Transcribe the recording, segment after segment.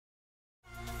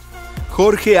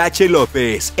Jorge H.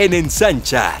 López en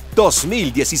Ensancha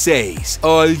 2016.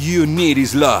 All You Need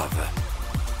Is Love.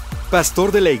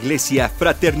 Pastor de la Iglesia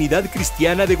Fraternidad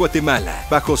Cristiana de Guatemala.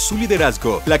 Bajo su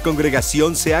liderazgo, la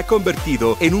congregación se ha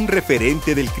convertido en un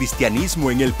referente del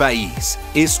cristianismo en el país.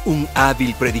 Es un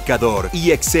hábil predicador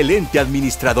y excelente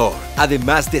administrador,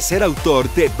 además de ser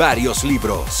autor de varios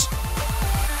libros.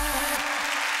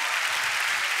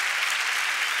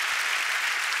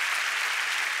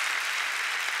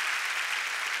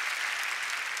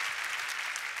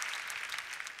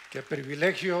 Qué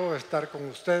privilegio estar con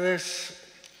ustedes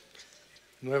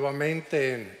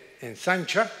nuevamente en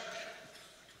Ensancha.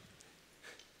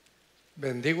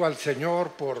 Bendigo al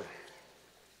Señor por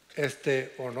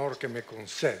este honor que me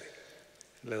concede.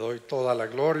 Le doy toda la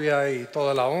gloria y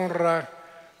toda la honra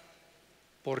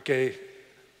porque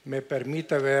me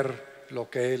permite ver lo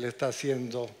que Él está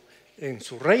haciendo en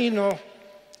su reino,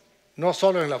 no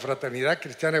solo en la Fraternidad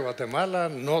Cristiana de Guatemala,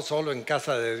 no solo en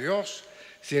Casa de Dios,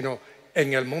 sino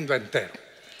en el mundo entero.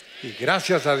 Y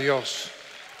gracias a Dios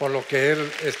por lo que Él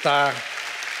está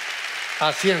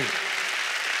haciendo.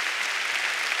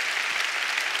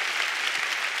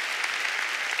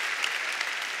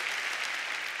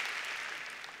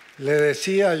 Le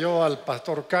decía yo al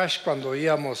pastor Cash cuando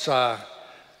íbamos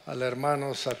al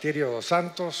hermano Satirio dos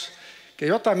Santos que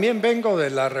yo también vengo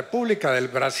de la República del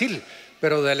Brasil,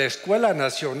 pero de la Escuela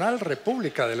Nacional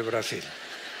República del Brasil.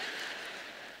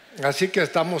 Así que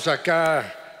estamos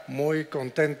acá muy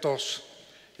contentos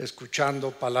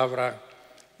escuchando palabra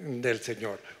del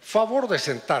Señor. Favor de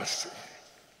sentarse.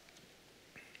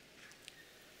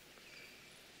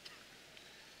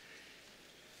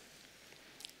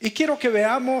 Y quiero que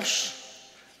veamos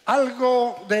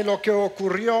algo de lo que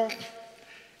ocurrió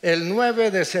el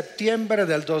 9 de septiembre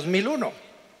del 2001.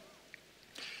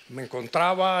 Me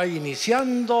encontraba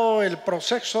iniciando el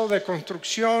proceso de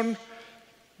construcción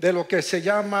de lo que se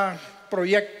llama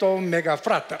Proyecto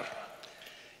Megafrater.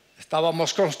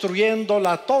 Estábamos construyendo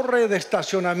la torre de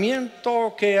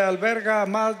estacionamiento que alberga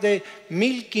más de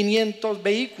 1.500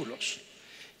 vehículos.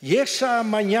 Y esa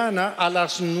mañana a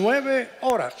las 9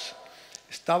 horas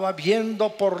estaba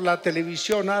viendo por la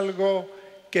televisión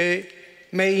algo que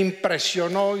me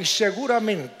impresionó y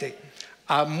seguramente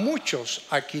a muchos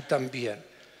aquí también.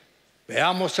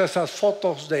 Veamos esas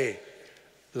fotos de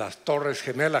las Torres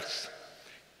Gemelas.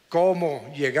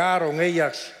 Cómo llegaron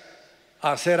ellas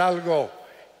a hacer algo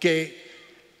que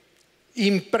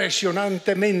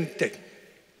impresionantemente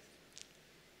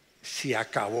se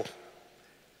acabó.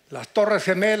 Las Torres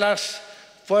Gemelas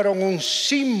fueron un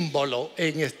símbolo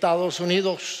en Estados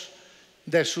Unidos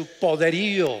de su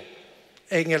poderío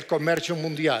en el comercio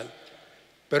mundial.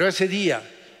 Pero ese día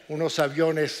unos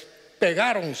aviones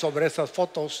pegaron sobre esas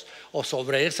fotos o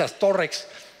sobre esas torres.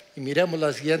 Y miremos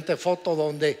la siguiente foto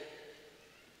donde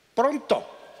pronto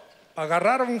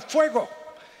agarraron fuego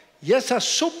y esas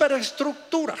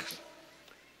superestructuras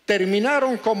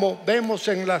terminaron como vemos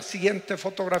en la siguiente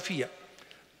fotografía,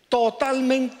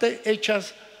 totalmente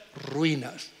hechas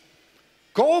ruinas.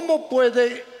 ¿Cómo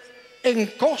puede en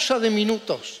cosa de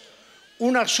minutos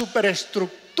una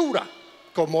superestructura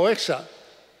como esa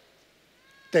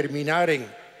terminar en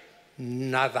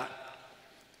nada?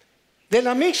 De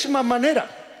la misma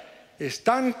manera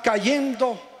están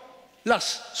cayendo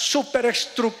las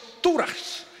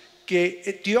superestructuras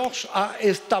que Dios ha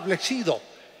establecido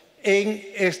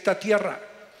en esta tierra.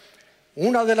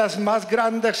 Una de las más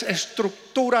grandes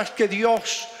estructuras que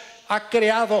Dios ha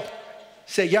creado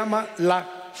se llama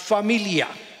la familia.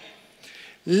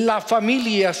 La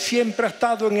familia siempre ha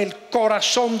estado en el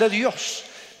corazón de Dios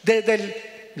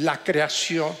desde la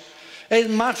creación. Es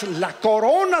más, la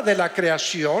corona de la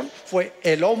creación fue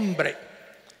el hombre.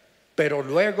 Pero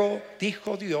luego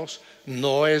dijo Dios,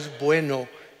 no es bueno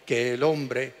que el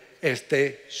hombre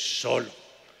esté solo.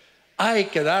 Hay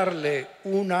que darle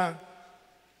una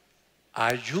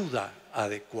ayuda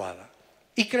adecuada.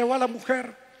 Y creó a la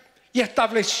mujer y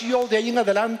estableció de ahí en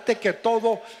adelante que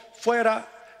todo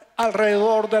fuera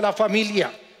alrededor de la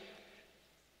familia.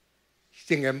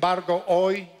 Sin embargo,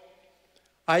 hoy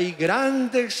hay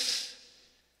grandes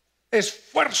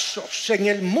esfuerzos en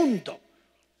el mundo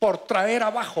por traer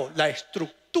abajo la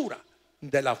estructura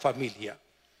de la familia.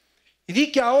 Y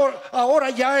di que ahora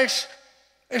ya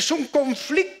es un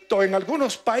conflicto en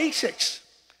algunos países,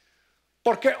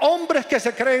 porque hombres que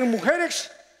se creen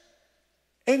mujeres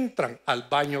entran al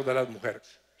baño de las mujeres.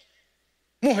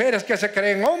 Mujeres que se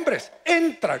creen hombres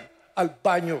entran al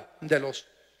baño de los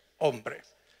hombres.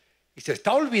 Y se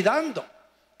está olvidando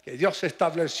que Dios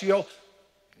estableció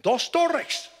dos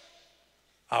torres.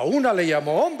 A una le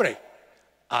llamó hombre,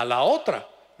 a la otra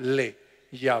le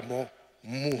llamó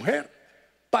mujer.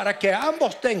 para que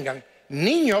ambos tengan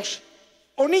niños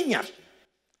o niñas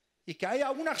y que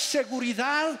haya una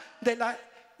seguridad de la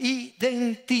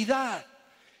identidad.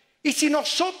 Y si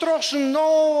nosotros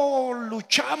no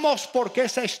luchamos porque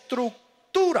esa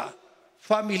estructura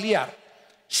familiar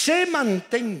se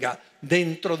mantenga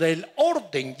dentro del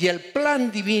orden y el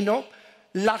plan divino,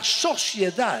 la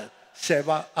sociedad se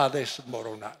va a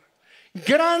desmoronar.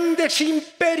 Grandes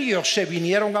imperios se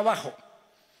vinieron abajo.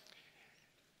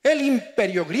 El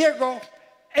imperio griego,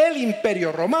 el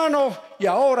imperio romano y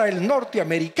ahora el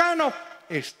norteamericano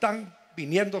están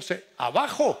viniéndose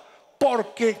abajo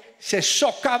porque se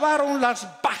socavaron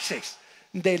las bases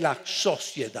de la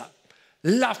sociedad.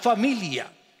 La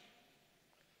familia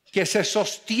que se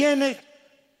sostiene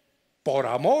por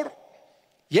amor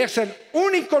y es el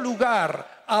único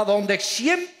lugar a donde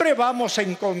siempre vamos a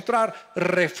encontrar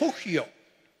refugio,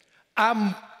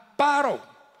 amparo,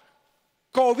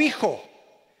 cobijo,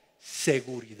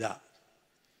 seguridad.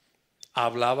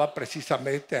 Hablaba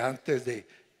precisamente antes de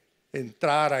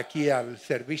entrar aquí al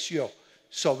servicio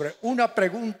sobre una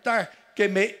pregunta que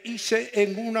me hice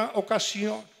en una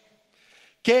ocasión.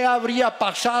 ¿Qué habría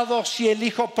pasado si el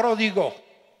hijo pródigo,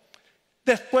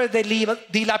 después de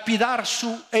dilapidar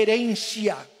su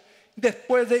herencia,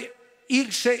 después de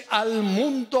irse al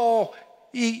mundo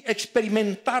y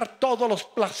experimentar todos los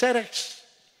placeres,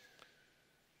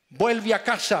 vuelve a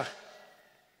casa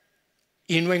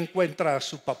y no encuentra a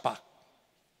su papá?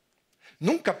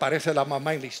 Nunca aparece la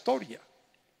mamá en la historia,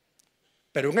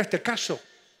 pero en este caso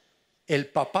el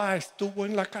papá estuvo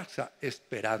en la casa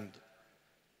esperando.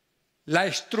 La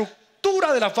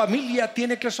estructura de la familia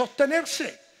tiene que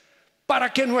sostenerse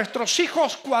para que nuestros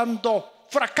hijos, cuando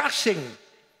fracasen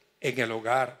en el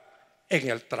hogar, en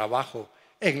el trabajo,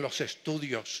 en los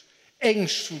estudios, en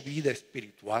su vida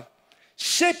espiritual,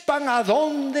 sepan a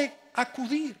dónde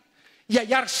acudir y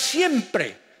hallar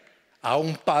siempre a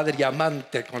un padre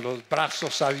amante con los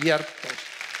brazos abiertos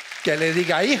que le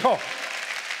diga: hijo,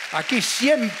 aquí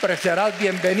siempre serás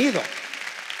bienvenido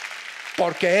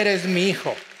porque eres mi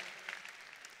hijo.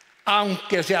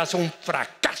 Aunque seas un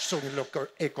fracaso en lo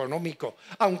económico,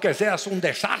 aunque seas un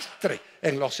desastre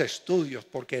en los estudios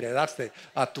porque heredaste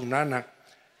a tu nana,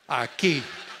 aquí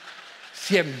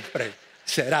siempre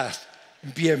serás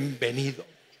bienvenido.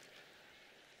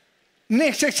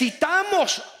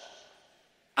 Necesitamos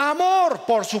amor,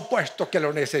 por supuesto que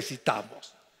lo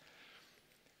necesitamos.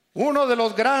 Uno de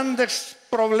los grandes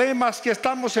problemas que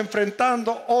estamos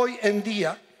enfrentando hoy en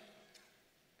día,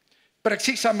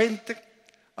 precisamente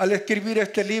al escribir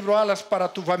este libro, Alas para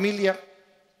tu familia,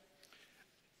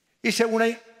 hice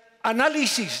un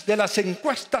análisis de las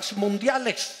encuestas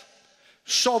mundiales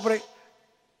sobre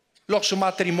los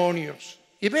matrimonios.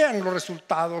 Y vean los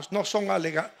resultados, no son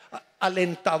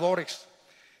alentadores.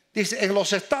 Dice, en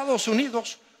los Estados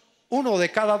Unidos, 1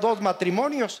 de cada 2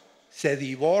 matrimonios se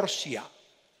divorcia.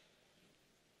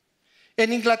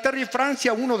 En Inglaterra y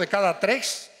Francia, 1 de cada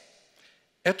 3.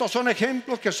 Estos son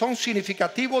ejemplos que son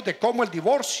significativos de cómo el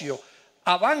divorcio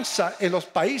avanza en los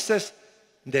países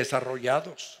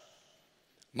desarrollados.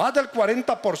 Más del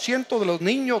 40% de los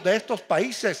niños de estos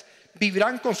países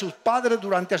vivirán con sus padres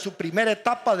durante su primera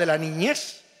etapa de la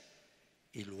niñez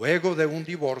y luego de un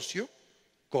divorcio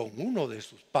con uno de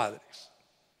sus padres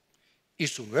y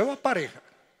su nueva pareja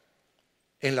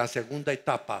en la segunda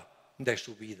etapa de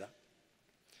su vida.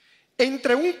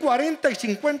 Entre un 40 y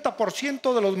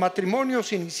 50% de los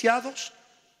matrimonios iniciados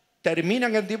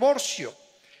terminan en divorcio.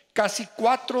 Casi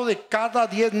 4 de cada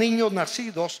 10 niños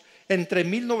nacidos entre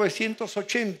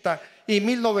 1980 y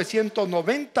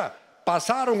 1990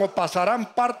 pasaron o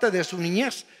pasarán parte de su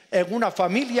niñez en una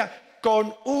familia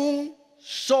con un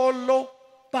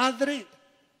solo padre.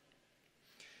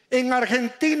 En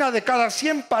Argentina, de cada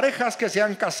 100 parejas que se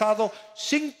han casado,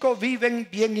 5 viven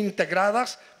bien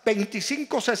integradas,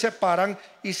 25 se separan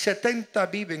y 70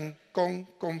 viven con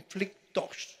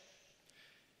conflictos.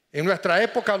 En nuestra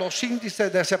época, los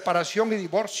índices de separación y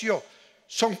divorcio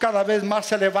son cada vez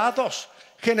más elevados.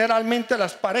 Generalmente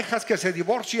las parejas que se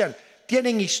divorcian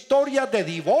tienen historia de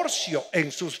divorcio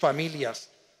en sus familias.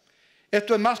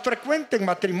 Esto es más frecuente en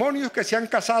matrimonios que se han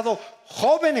casado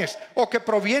jóvenes o que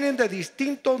provienen de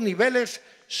distintos niveles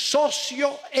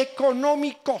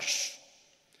socioeconómicos.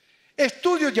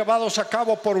 Estudios llevados a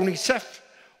cabo por UNICEF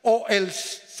o el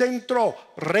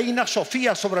Centro Reina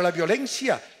Sofía sobre la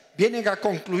violencia vienen a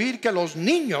concluir que los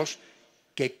niños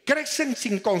que crecen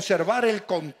sin conservar el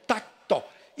contacto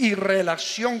y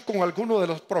relación con alguno de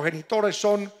los progenitores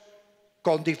son,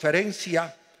 con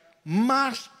diferencia,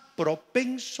 más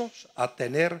propensos a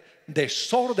tener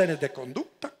desórdenes de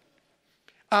conducta,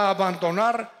 a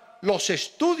abandonar los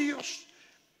estudios,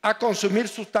 a consumir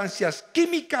sustancias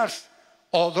químicas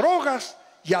o drogas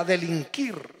y a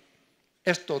delinquir.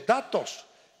 Estos datos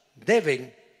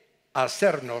deben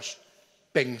hacernos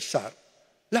pensar.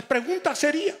 La pregunta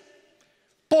sería,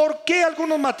 ¿por qué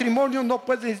algunos matrimonios no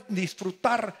pueden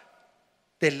disfrutar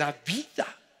de la vida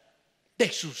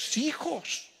de sus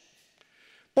hijos?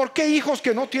 ¿Por qué hijos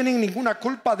que no tienen ninguna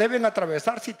culpa deben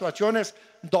atravesar situaciones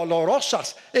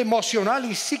dolorosas, emocional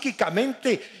y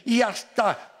psíquicamente y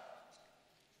hasta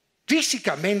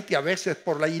físicamente a veces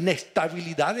por la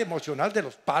inestabilidad emocional de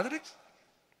los padres?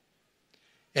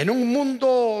 En un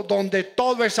mundo donde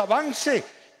todo es avance,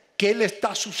 ¿qué le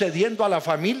está sucediendo a la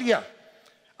familia?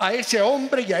 A ese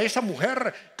hombre y a esa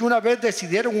mujer que una vez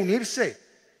decidieron unirse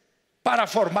para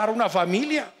formar una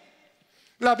familia.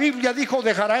 La Biblia dijo: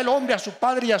 dejará el hombre a su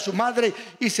padre y a su madre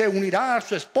y se unirá a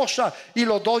su esposa y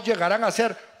los dos llegarán a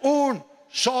ser un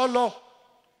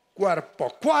solo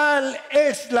cuerpo. ¿Cuál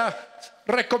es la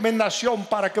recomendación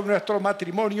para que nuestro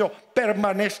matrimonio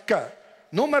permanezca?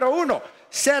 Número 1,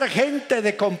 ser gente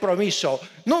de compromiso.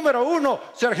 Número 1,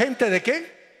 ser gente de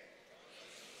 ¿qué?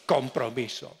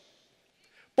 Compromiso.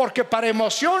 Porque para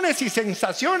emociones y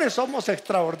sensaciones somos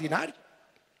extraordinarios.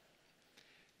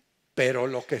 Pero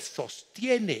lo que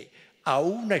sostiene a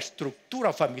una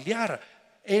estructura familiar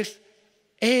es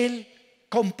el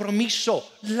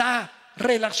compromiso, la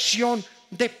relación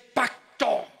de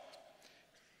pacto.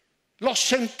 Los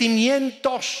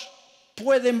sentimientos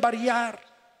pueden variar.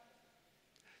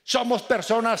 Somos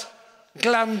personas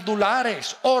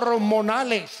glandulares,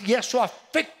 hormonales, y eso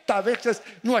afecta a veces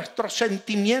nuestros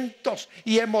sentimientos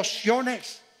y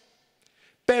emociones.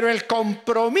 Pero el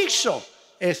compromiso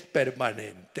es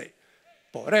permanente.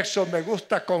 Por eso me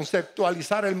gusta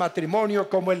conceptualizar el matrimonio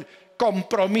como el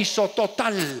compromiso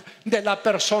total de la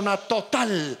persona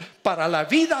total para la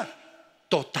vida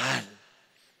total.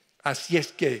 Así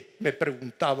es que me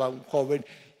preguntaba un joven: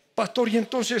 pastor, ¿y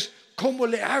entonces cómo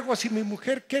le hago si mi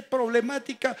mujer, qué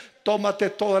problemática? Tómate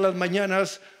todas las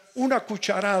mañanas una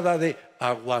cucharada de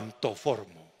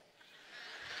aguantoformo.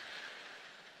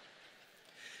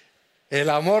 El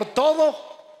amor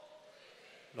todo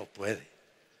lo puede.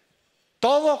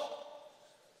 Todo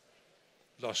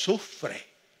lo sufre,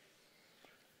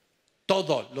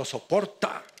 todo lo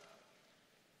soporta.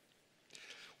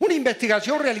 Una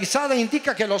investigación realizada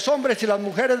indica que los hombres y las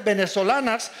mujeres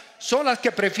venezolanas son las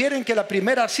que prefieren que la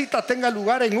primera cita tenga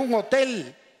lugar en un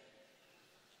hotel.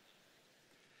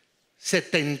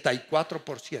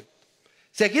 74%.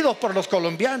 Seguidos por los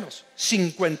colombianos,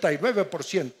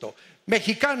 59%.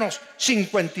 Mexicanos,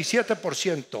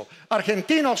 57%,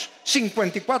 argentinos,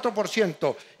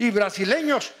 54% y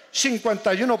brasileños,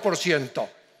 51%.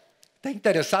 Está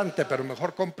interesante, pero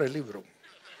mejor compre el libro.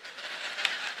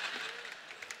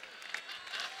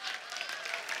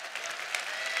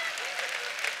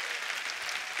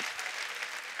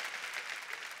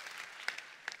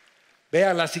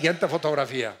 Vean la siguiente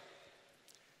fotografía.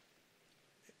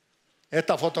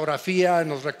 Esta fotografía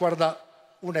nos recuerda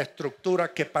una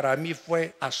estructura que para mí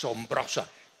fue asombrosa.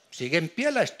 Sigue en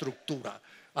pie la estructura.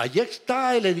 Allí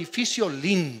está el edificio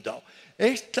lindo.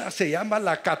 Esta se llama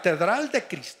la Catedral de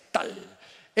Cristal.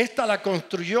 Esta la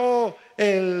construyó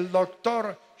el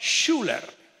doctor Schuller,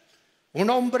 un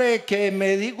hombre que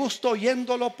me di gusto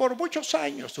oyéndolo por muchos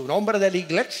años, un hombre de la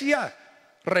iglesia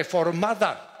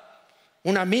reformada,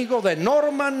 un amigo de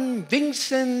Norman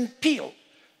Vincent Peale.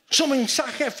 Su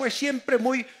mensaje fue siempre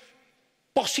muy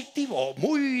positivo,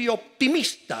 muy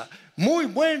optimista, muy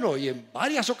bueno, y en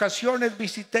varias ocasiones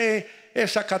visité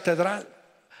esa catedral.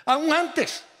 Aún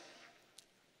antes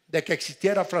de que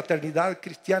existiera Fraternidad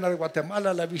Cristiana de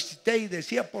Guatemala, la visité y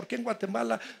decía: ¿por qué en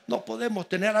Guatemala no podemos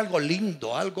tener algo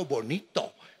lindo, algo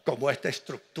bonito como esta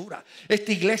estructura?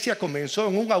 Esta iglesia comenzó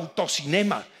en un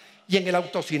autocinema. Y en el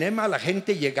autocinema la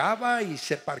gente llegaba y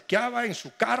se parqueaba en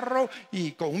su carro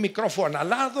y con un micrófono al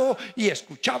lado y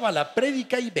escuchaba la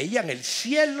prédica y veían el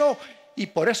cielo. Y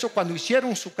por eso cuando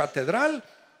hicieron su catedral,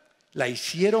 la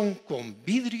hicieron con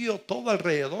vidrio todo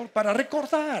alrededor para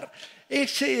recordar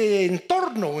ese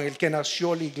entorno en el que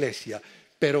nació la iglesia.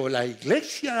 Pero la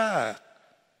iglesia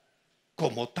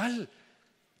como tal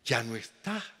ya no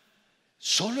está,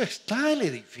 solo está el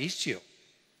edificio.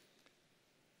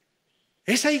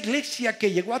 Esa iglesia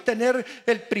que llegó a tener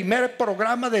el primer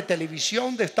programa de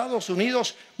televisión de Estados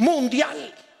Unidos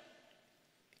mundial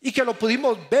y que lo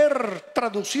pudimos ver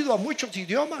traducido a muchos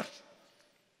idiomas,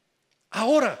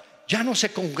 ahora ya no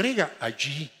se congrega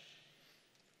allí.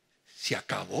 Se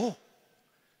acabó.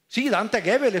 Sí, Dante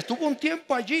Gebel estuvo un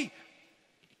tiempo allí,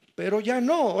 pero ya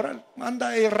no. Ahora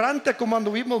anda errante como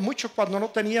anduvimos mucho cuando no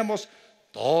teníamos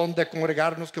dónde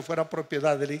congregarnos que fuera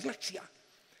propiedad de la iglesia.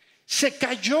 Se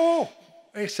cayó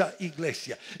esa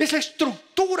iglesia. Esa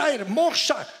estructura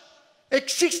hermosa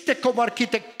existe como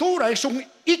arquitectura, es un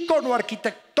ícono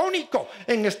arquitectónico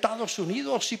en Estados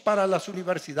Unidos y para las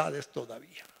universidades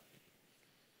todavía.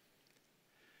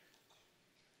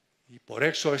 Y por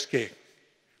eso es que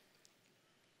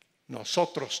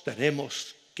nosotros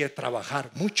tenemos que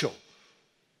trabajar mucho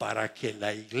para que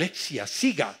la iglesia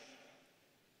siga.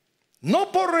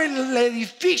 No por el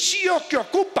edificio que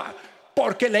ocupa,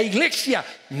 porque la iglesia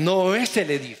no es el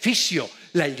edificio,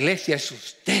 la iglesia es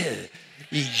usted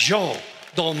y yo.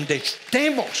 Donde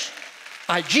estemos,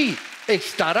 allí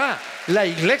estará la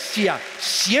iglesia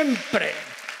siempre.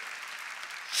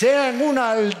 Sea en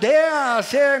una aldea,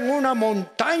 sea en una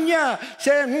montaña,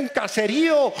 sea en un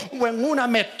caserío o en una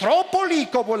metrópoli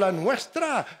como la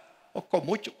nuestra, o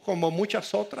como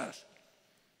muchas otras.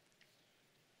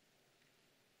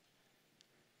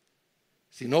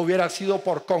 Si no hubiera sido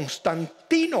por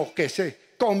Constantino, que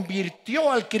se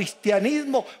convirtió al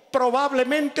cristianismo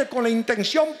probablemente con la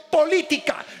intención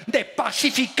política de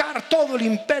pacificar todo el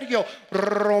imperio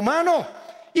romano,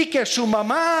 y que su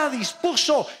mamá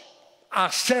dispuso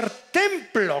hacer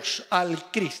templos al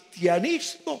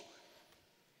cristianismo,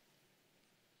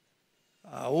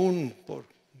 aún por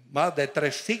más de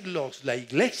 3 siglos la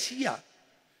iglesia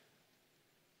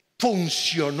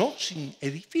funcionó sin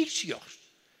edificios.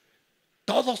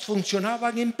 Todos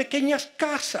funcionaban en pequeñas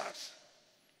casas,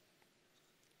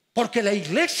 porque la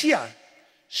iglesia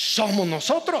somos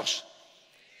nosotros.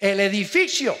 El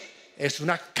edificio es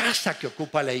una casa que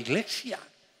ocupa la iglesia.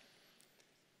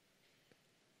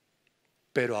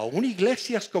 Pero aún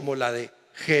iglesias como la de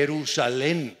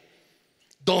Jerusalén,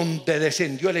 donde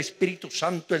descendió el Espíritu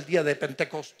Santo el día de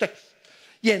Pentecostés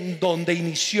y en donde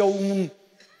inició un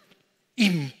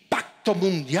impacto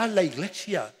mundial la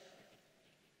iglesia.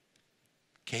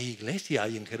 ¿Qué iglesia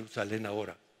hay en Jerusalén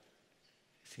ahora?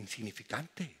 Es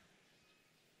insignificante.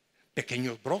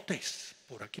 Pequeños brotes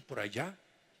por aquí, por allá.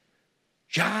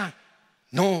 Ya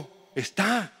no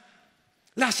está.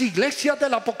 Las iglesias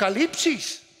del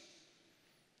Apocalipsis.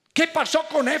 ¿Qué pasó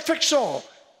con Éfeso?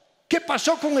 ¿Qué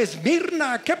pasó con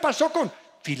Esmirna? ¿Qué pasó con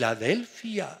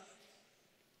Filadelfia?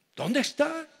 ¿Dónde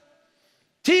está?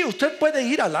 Sí, usted puede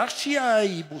ir al Asia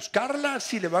y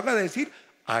buscarlas y le van a decir,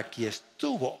 aquí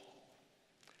estuvo,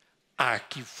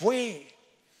 aquí fue,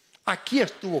 aquí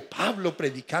estuvo Pablo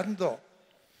predicando.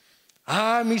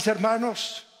 Ah, mis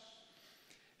hermanos,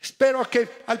 espero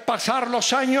que al pasar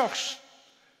los años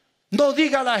no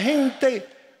diga la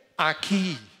gente,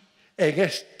 aquí en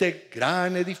este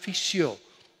gran edificio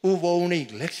hubo una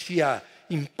iglesia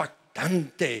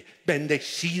impactante,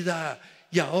 bendecida,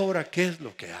 y ahora ¿qué es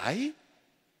lo que hay?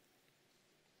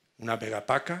 ¿Una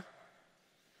megapaca?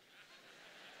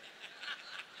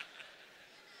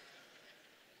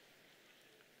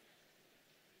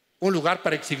 ¿Un lugar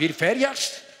para exhibir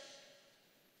ferias?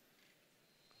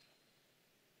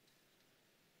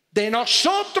 De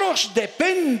nosotros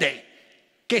depende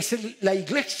que la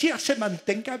iglesia se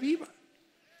mantenga viva.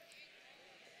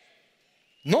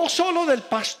 No solo del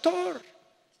pastor.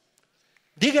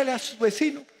 Dígale a su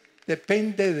vecino,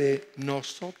 depende de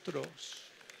nosotros.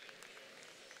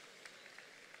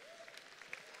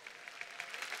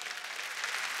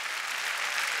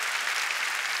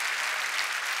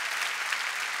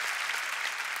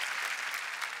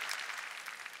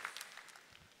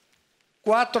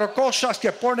 Cuatro cosas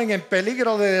que ponen en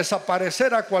peligro de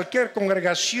desaparecer a cualquier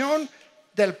congregación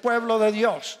del pueblo de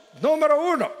Dios. Número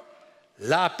 1,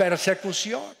 la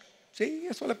persecución. Sí,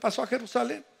 eso le pasó a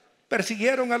Jerusalén.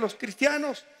 Persiguieron a los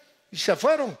cristianos y se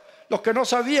fueron. Los que no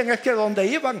sabían es que donde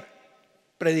iban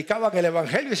predicaban el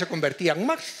evangelio y se convertían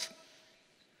más.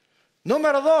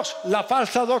 Número 2, la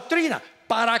falsa doctrina.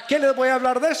 ¿Para qué les voy a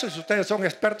hablar de eso si ustedes son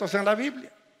expertos en la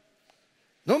Biblia?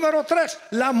 Número 3,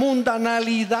 la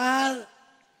mundanalidad.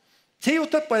 Sí,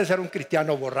 usted puede ser un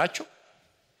cristiano borracho,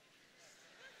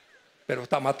 pero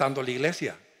está matando la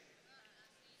iglesia.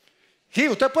 Sí,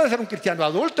 usted puede ser un cristiano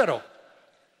adúltero,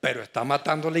 pero está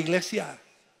matando la iglesia.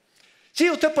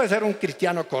 Sí, usted puede ser un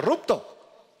cristiano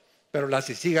corrupto, pero la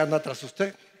CICIG anda tras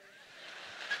usted.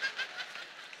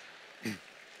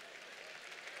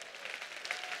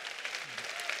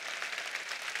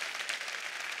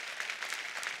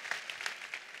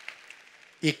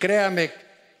 Y créame,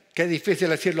 qué difícil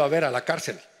decirlo a ver a la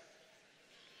cárcel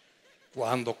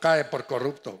cuando cae por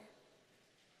corrupto.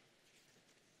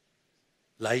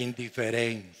 La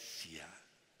indiferencia.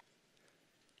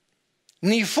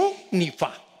 Ni fu ni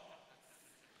fa.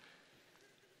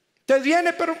 Te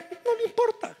viene, pero no le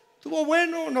importa. ¿Estuvo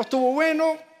bueno? ¿No estuvo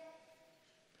bueno?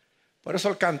 Por eso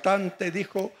el cantante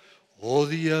dijo,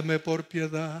 ódiame por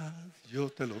piedad, yo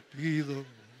te lo pido.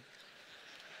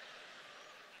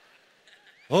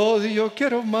 Oh, Dios, yo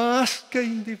quiero más que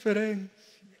indiferencia.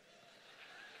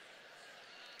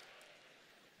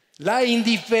 La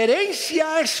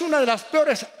indiferencia es una de las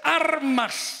peores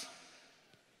armas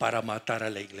para matar a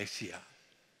la iglesia.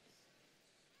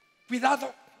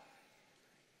 Cuidado.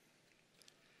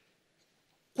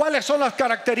 ¿Cuáles son las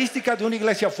características de una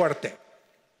iglesia fuerte?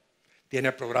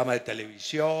 Tiene programa de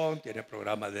televisión, tiene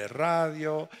programa de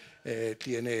radio,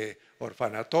 tiene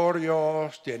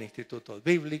orfanatorios, tiene institutos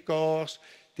bíblicos,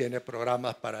 tiene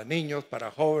programas para niños,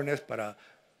 para jóvenes, para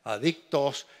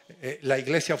adictos. La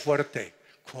iglesia fuerte.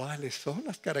 ¿Cuáles son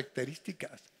las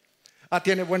características?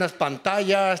 Tiene buenas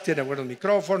pantallas, tiene buenos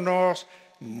micrófonos,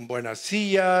 buenas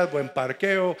sillas, buen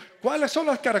parqueo. ¿Cuáles son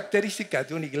las características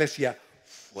de una iglesia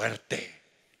fuerte?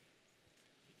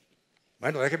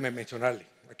 Bueno, déjenme mencionarle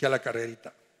aquí a la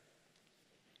carrerita.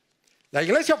 La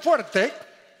iglesia fuerte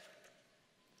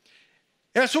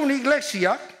es una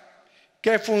iglesia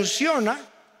que funciona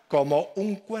como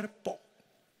un cuerpo.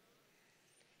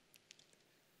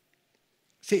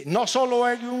 Sí, no solo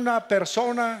hay una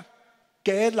persona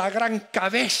que es la gran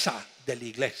cabeza de la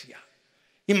iglesia.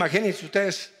 Imagínense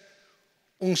ustedes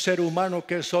un ser humano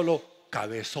que es solo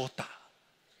cabezota.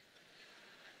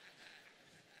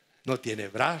 No tiene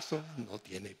brazos, no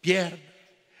tiene piernas.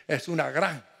 Es una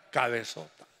gran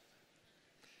cabezota.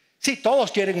 Sí,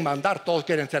 todos quieren mandar, todos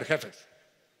quieren ser jefes.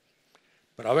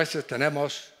 Pero a veces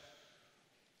tenemos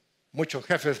muchos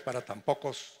jefes para tan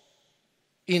pocos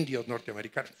indios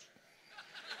norteamericanos.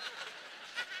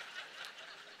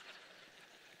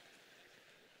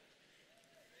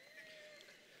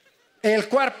 El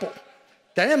cuerpo.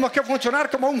 Tenemos que funcionar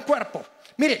como un cuerpo.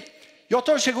 Mire, yo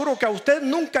estoy seguro que a usted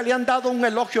nunca le han dado un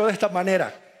elogio de esta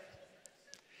manera.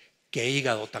 Qué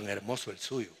hígado tan hermoso el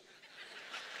suyo.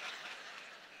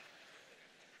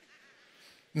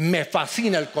 Me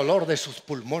fascina el color de sus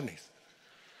pulmones.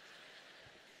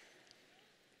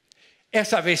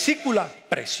 Esa vesícula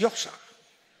preciosa.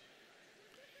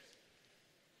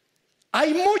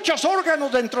 Hay muchos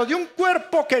órganos dentro de un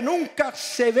cuerpo que nunca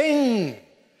se ven,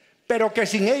 pero que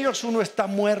sin ellos uno está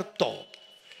muerto.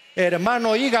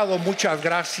 Hermano hígado, muchas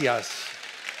gracias.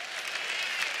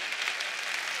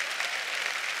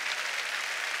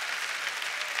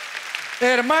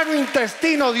 Hermano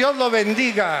intestino, Dios lo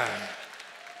bendiga.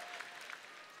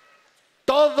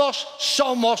 Todos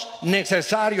somos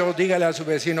necesarios. Dígale a su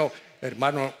vecino,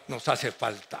 hermano, nos hace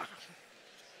falta.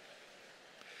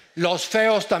 Los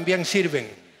feos también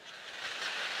sirven.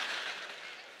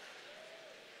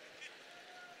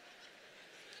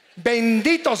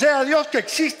 Bendito sea Dios que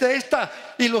existe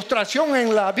esta ilustración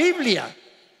en la Biblia.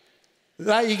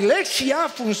 La iglesia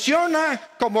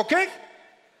funciona como ¿qué?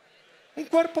 Un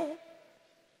cuerpo.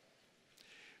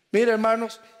 Mire,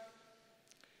 hermanos,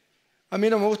 a mí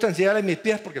no me gusta enseñarles mis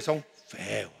pies porque son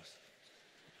feos.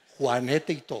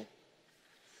 Juanete y todo.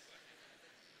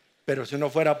 Pero si no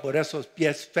fuera por esos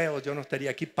pies feos, yo no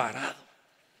estaría aquí parado.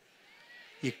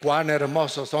 Y cuán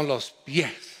hermosos son los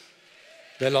pies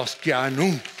de los que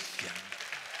anuncian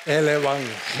el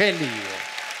evangelio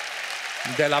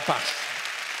de la paz.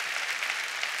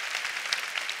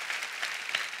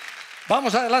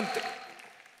 Vamos adelante.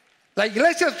 La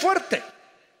iglesia es fuerte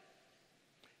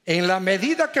en la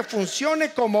medida que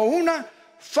funcione como una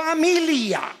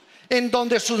familia, en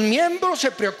donde sus miembros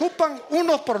se preocupan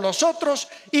unos por los otros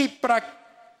y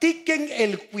practiquen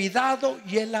el cuidado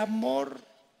y el amor.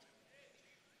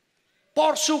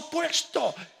 Por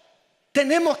supuesto,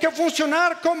 tenemos que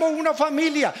funcionar como una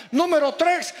familia. Número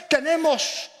 3,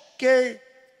 tenemos que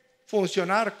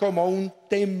funcionar como un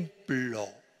templo.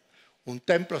 Un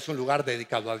templo es un lugar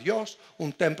dedicado a Dios.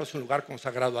 Un templo es un lugar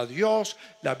consagrado a Dios.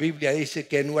 La Biblia dice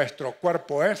que nuestro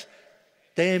cuerpo es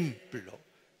templo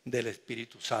del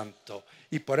Espíritu Santo.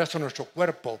 Y por eso nuestro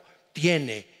cuerpo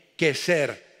tiene que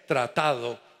ser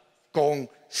tratado con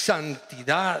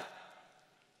santidad.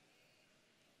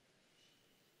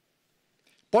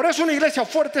 Por eso una iglesia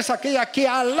fuerte es aquella que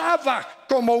alaba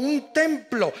como un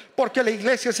templo, porque la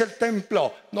iglesia es el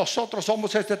templo. Nosotros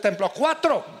somos este templo.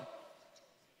 4.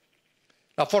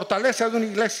 La fortaleza de una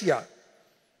iglesia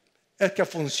es que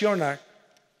funciona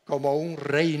como un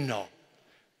reino,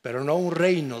 pero no un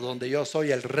reino donde yo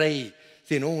soy el rey,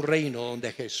 sino un reino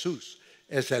donde Jesús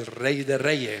es el Rey de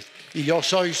Reyes y yo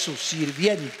soy su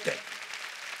sirviente.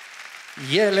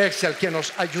 Y Él es el que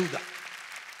nos ayuda.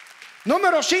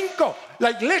 Número 5,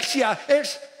 la iglesia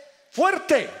es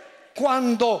fuerte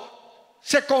cuando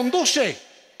se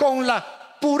conduce con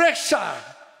la pureza,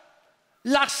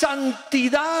 la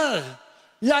santidad,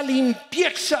 la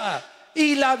limpieza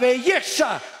y la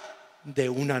belleza de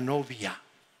una novia.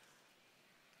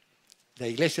 La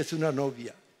iglesia es una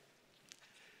novia.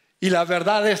 Y la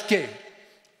verdad es que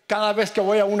cada vez que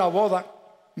voy a una boda,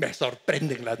 me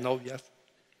sorprenden las novias.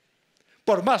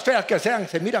 Por más feas que sean,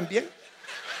 se miran bien.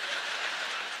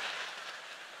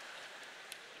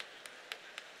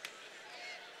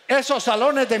 Esos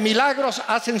salones de milagros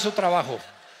hacen su trabajo.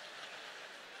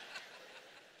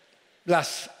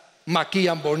 Las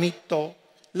maquillan bonito,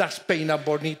 las peinan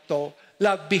bonito,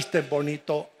 las visten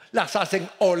bonito, las hacen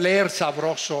oler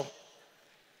sabroso.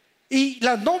 Y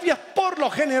las novias por lo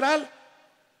general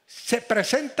se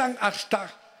presentan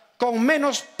hasta con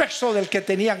menos peso del que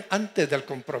tenían antes del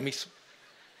compromiso.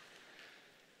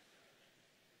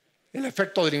 El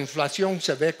efecto de la inflación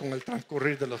se ve con el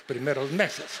transcurrir de los primeros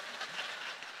meses.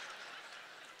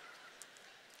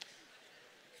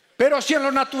 Pero si en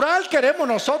lo natural queremos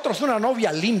nosotros una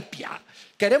novia limpia,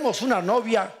 queremos una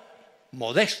novia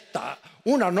modesta,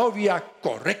 una novia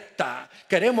correcta,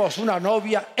 queremos una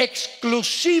novia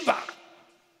exclusiva.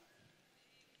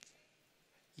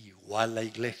 Igual la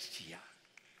iglesia,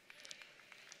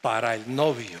 para el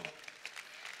novio,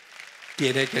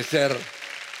 tiene que ser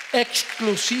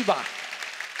exclusiva,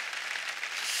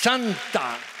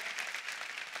 santa,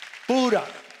 pura.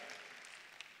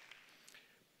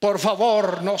 Por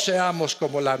favor, no seamos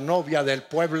como la novia del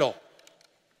pueblo.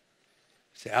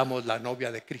 Seamos la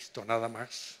novia de Cristo nada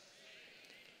más.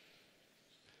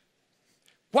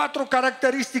 4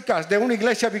 características de una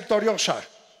iglesia victoriosa.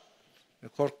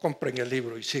 Mejor compren el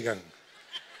libro y sigan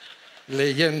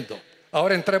leyendo.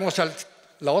 Ahora entremos a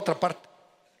la otra parte.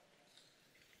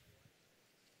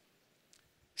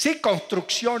 Sí,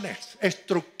 construcciones,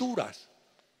 estructuras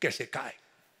que se caen.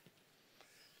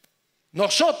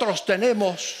 Nosotros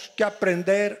tenemos que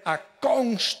aprender a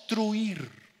construir.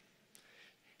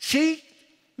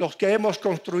 Sí, los que hemos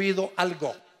construido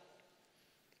algo,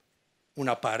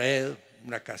 una pared,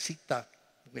 una casita,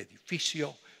 un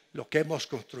edificio, los que hemos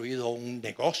construido un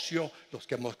negocio, los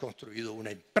que hemos construido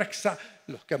una empresa,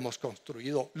 los que hemos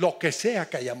construido lo que sea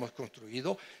que hayamos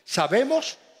construido,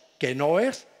 sabemos que no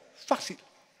es fácil.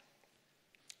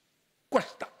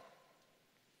 Cuesta.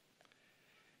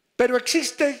 Pero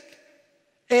existe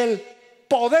el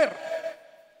poder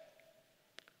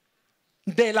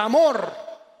del amor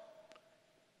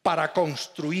para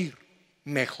construir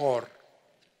mejor.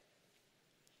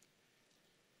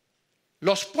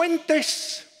 Los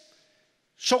puentes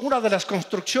son una de las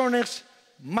construcciones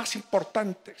más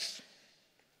importantes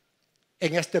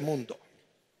en este mundo.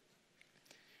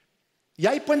 Y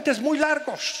hay puentes muy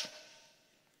largos,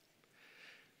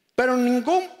 pero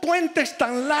ningún puente es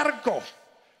tan largo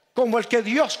como el que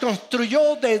Dios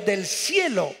construyó desde el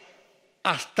cielo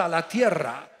hasta la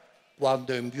tierra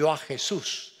cuando envió a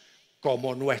Jesús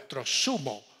como nuestro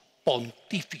sumo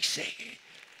pontífice.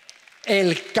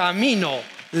 El camino,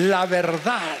 la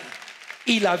verdad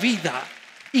y la vida.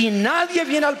 Y nadie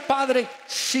viene al Padre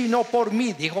sino por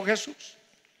mí, dijo Jesús.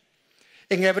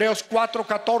 En Hebreos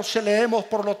 4:14 leemos,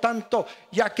 por lo tanto,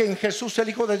 ya que en Jesús el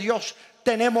Hijo de Dios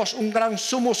tenemos un gran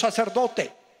sumo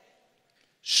sacerdote,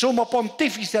 sumo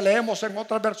pontífice leemos en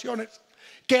otras versiones,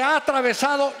 que ha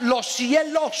atravesado los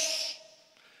cielos.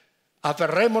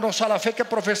 Aferrémonos a la fe que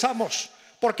profesamos,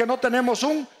 porque no tenemos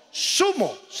un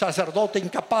sumo sacerdote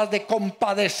incapaz de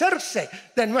compadecerse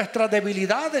de nuestras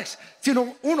debilidades,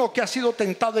 sino uno que ha sido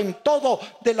tentado en todo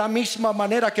de la misma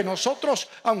manera que nosotros,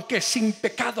 aunque sin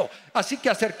pecado. Así que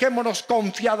acerquémonos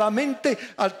confiadamente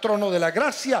al trono de la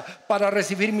gracia para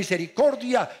recibir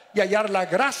misericordia y hallar la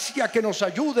gracia que nos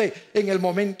ayude en el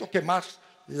momento que más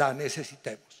la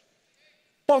necesitemos.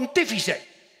 Pontífice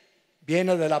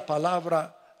viene de la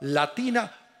palabra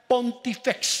latina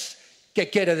pontifex, que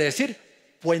quiere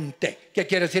decir puente. ¿Qué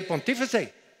quiere decir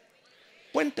pontífice?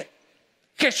 Puente.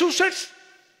 Jesús es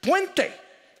puente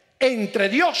entre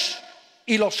Dios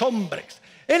y los hombres.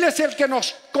 Él es el que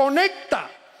nos conecta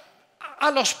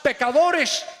a los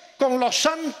pecadores con los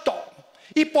santos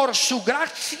y por su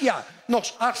gracia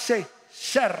nos hace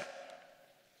ser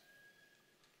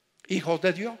hijos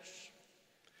de Dios.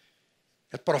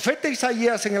 El profeta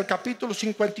Isaías en el capítulo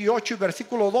 58 y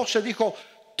versículo 12 dijo: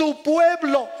 tu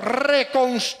pueblo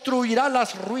reconstruirá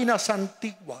las ruinas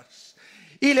antiguas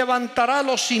y levantará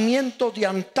los cimientos de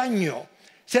antaño.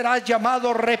 Será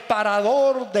llamado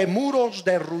reparador de muros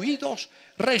derruidos,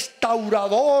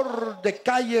 restaurador de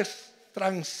calles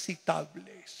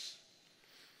transitables.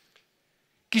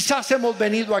 Quizás hemos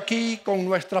venido aquí con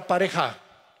nuestra pareja,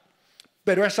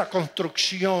 pero esa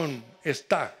construcción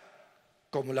está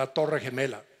como la Torre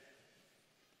Gemela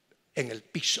en el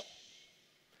piso.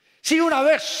 Sí, una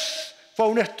vez fue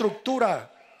una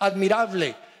estructura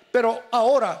admirable, pero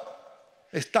ahora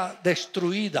está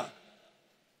destruida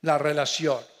la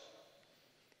relación.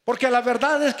 Porque la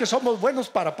verdad es que somos buenos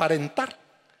para aparentar.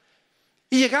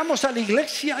 Y llegamos a la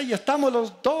iglesia y estamos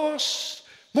los dos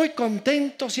muy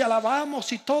contentos y alabamos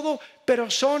y todo,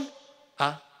 pero son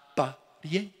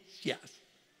apariencias.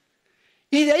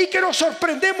 Y de ahí que nos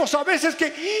sorprendemos a veces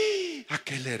que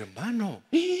aquel hermano,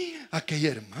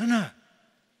 aquella hermana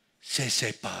se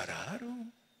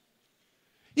separaron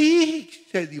y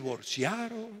se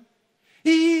divorciaron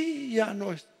y ya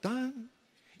no están.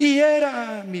 Y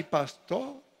era mi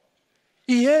pastor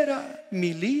y era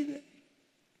mi líder.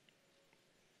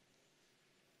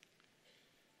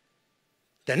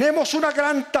 Tenemos una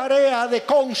gran tarea de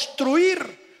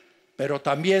construir, pero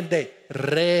también de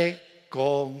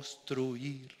reconstruir.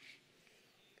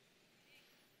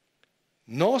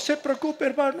 No se preocupe,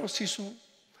 hermano, si su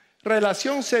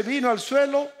relación se vino al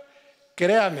suelo,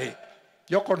 créame,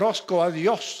 yo conozco a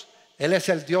Dios. Él es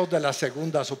el Dios de las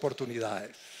segundas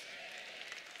oportunidades.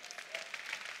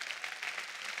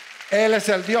 Él es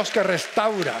el Dios que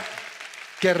restaura,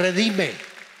 que redime,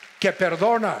 que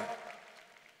perdona.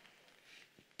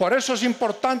 Por eso es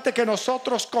importante que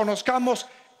nosotros conozcamos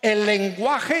el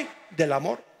lenguaje del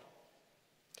amor.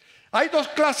 Hay dos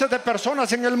clases de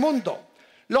personas en el mundo: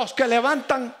 los que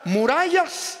levantan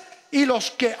murallas y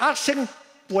los que hacen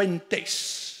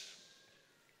puentes.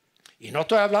 Y no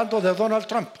estoy hablando de Donald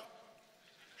Trump.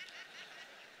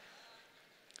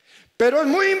 Pero es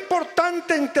muy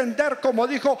importante entender, como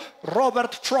dijo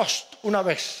Robert Frost una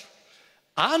vez,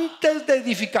 antes de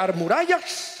edificar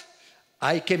murallas,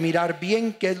 hay que mirar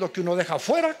bien qué es lo que uno deja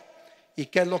afuera y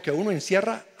qué es lo que uno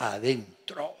encierra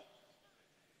adentro.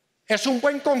 Es un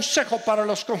buen consejo para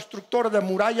los constructores de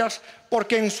murallas,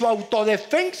 porque en su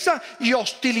autodefensa y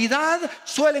hostilidad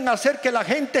suelen hacer que la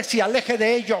gente se aleje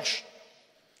de ellos.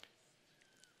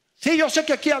 Sí, yo sé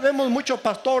que aquí habemos muchos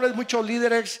pastores, muchos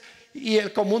líderes, y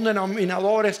el común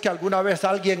denominador es que alguna vez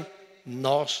alguien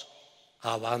nos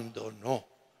abandonó,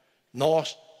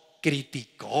 nos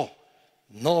criticó,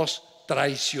 nos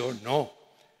traicionó,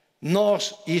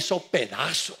 nos hizo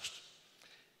pedazos.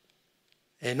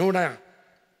 En una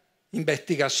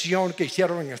investigación que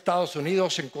hicieron en Estados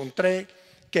Unidos encontré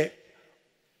que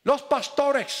los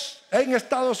pastores en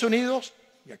Estados Unidos,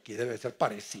 y aquí debe ser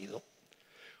parecido,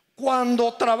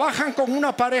 cuando trabajan con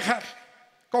una pareja,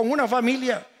 con una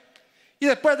familia, y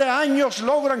después de años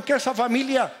logran que esa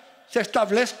familia se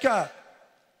establezca,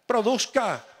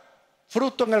 produzca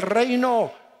fruto en el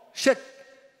reino, se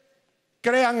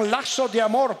crean lazos de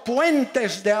amor,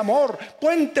 puentes de amor,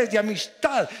 puentes de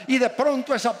amistad, y de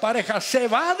pronto esa pareja se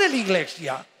va de la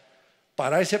iglesia.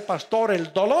 Para ese pastor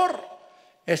el dolor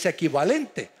es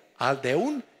equivalente al de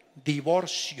un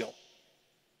divorcio.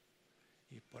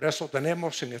 Y por eso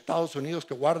tenemos en Estados Unidos,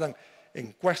 que guardan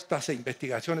encuestas e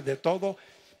investigaciones de todo,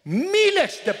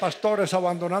 miles de pastores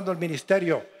abandonando el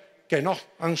ministerio que no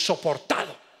han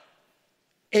soportado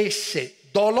ese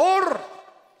dolor.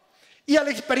 Y al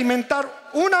experimentar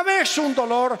una vez un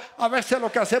dolor, a veces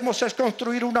lo que hacemos es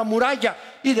construir una muralla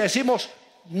y decimos: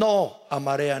 no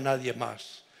amaré a nadie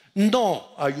más,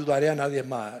 no ayudaré a nadie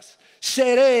más,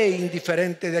 seré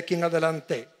indiferente de aquí en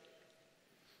adelante.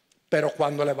 Pero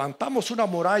cuando levantamos una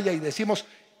muralla y decimos: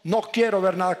 no quiero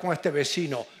ver nada con este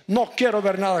vecino, no quiero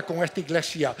ver nada con esta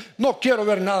iglesia, no quiero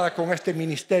ver nada con este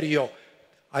ministerio,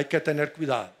 hay que tener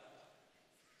cuidado,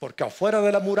 porque afuera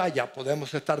de la muralla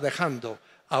podemos estar dejando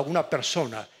a una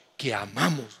persona que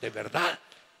amamos de verdad,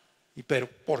 pero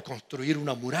por construir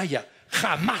una muralla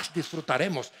jamás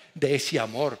disfrutaremos de ese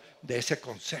amor, de ese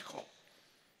consejo.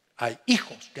 Hay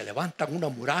hijos que levantan una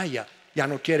muralla, ya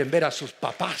no quieren ver a sus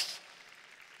papás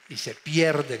y se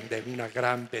pierden de una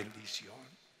gran bendición.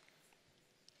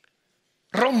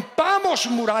 Rompamos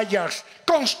murallas,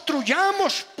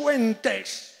 construyamos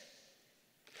puentes.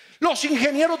 Los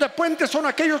ingenieros de puentes son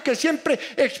aquellos que siempre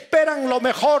esperan lo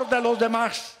mejor de los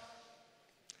demás.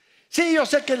 Sí, yo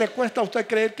sé que le cuesta a usted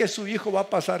creer que su hijo va a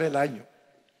pasar el año,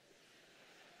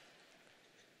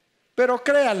 pero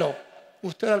créalo,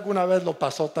 usted alguna vez lo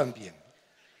pasó también.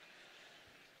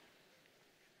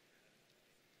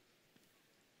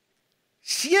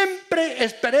 Siempre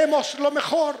esperemos lo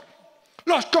mejor.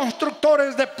 Los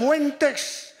constructores de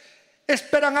puentes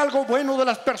esperan algo bueno de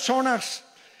las personas.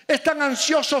 Están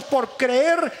ansiosos por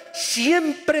creer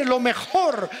siempre lo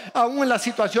mejor, aún en las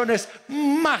situaciones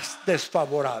más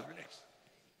desfavorables.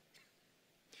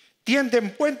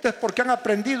 Tienden puentes porque han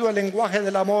aprendido el lenguaje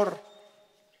del amor.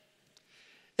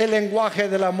 El lenguaje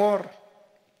del amor.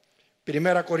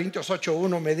 1 Corintios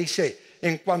 8:1 me dice: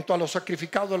 en cuanto a lo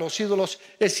sacrificado de los ídolos,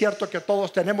 es cierto que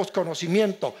todos tenemos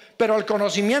conocimiento, pero el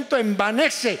conocimiento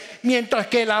envanece, mientras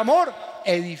que el amor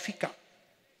edifica.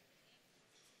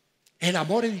 El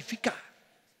amor edifica.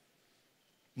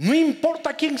 No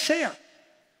importa quién sea.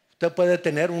 Usted puede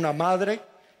tener una madre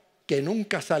que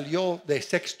nunca salió de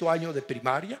sexto año de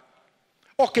primaria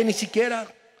o que ni siquiera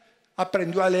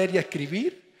aprendió a leer y a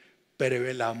escribir, pero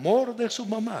el amor de su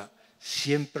mamá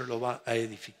siempre lo va a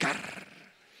edificar.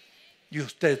 Y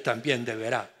usted también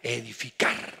deberá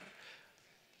edificar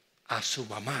a su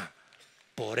mamá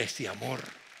por ese amor.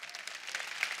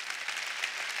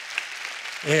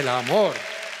 El amor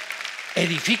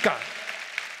edifica.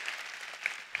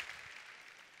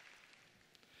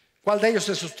 ¿Cuál de ellos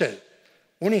es usted?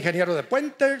 ¿Un ingeniero de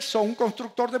puentes o un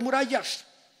constructor de murallas?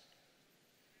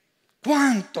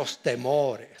 ¿Cuántos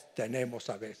temores tenemos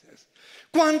a veces?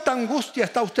 ¿Cuánta angustia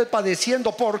está usted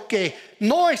padeciendo porque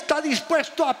no está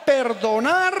dispuesto a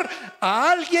perdonar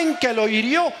a alguien que lo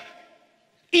hirió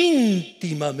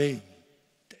íntimamente?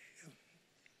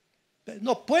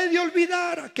 No puede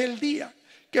olvidar aquel día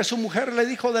que su mujer le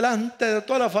dijo delante de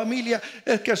toda la familia: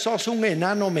 es que sos un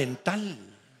enano mental.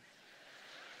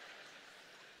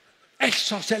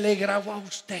 Eso se le grabó a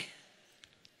usted.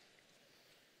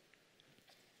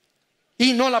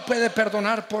 Y no la puede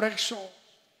perdonar por eso.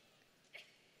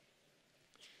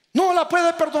 No la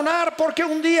puede perdonar porque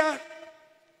un día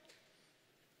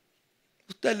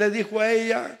usted le dijo a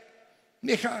ella: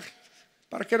 mija,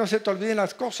 para que no se te olviden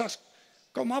las cosas,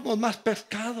 comamos más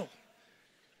pescado.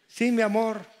 Sí, mi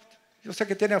amor, yo sé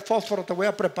que tiene fósforo, te voy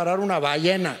a preparar una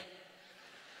ballena.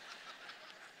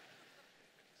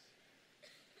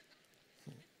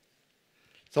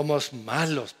 Somos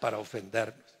malos para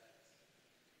ofendernos.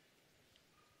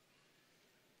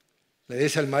 Le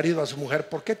dice el marido a su mujer: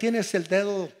 ¿por qué tienes el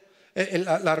dedo,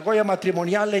 la argolla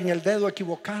matrimonial en el dedo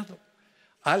equivocado?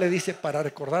 Ah, le dice: para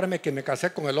recordarme que me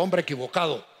casé con el hombre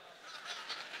equivocado.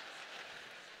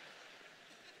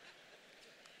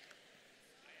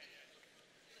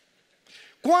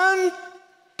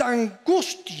 ¿Cuánta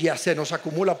angustia se nos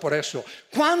acumula por eso?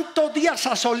 ¿Cuántos días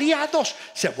asoleados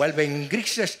se vuelven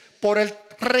grises por el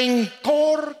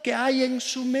rencor que hay en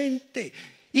su mente,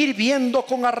 hirviendo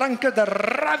con arranques de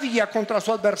rabia contra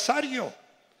su adversario,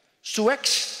 su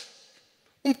ex,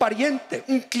 un pariente,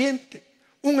 un cliente,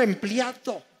 un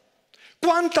empleado?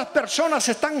 ¿Cuántas personas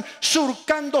están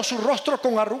surcando su rostro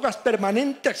con arrugas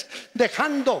permanentes,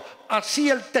 dejando así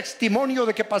el testimonio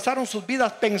de que pasaron sus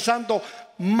vidas pensando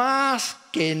más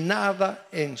que nada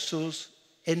en sus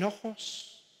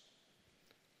enojos?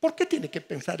 ¿Por qué tiene que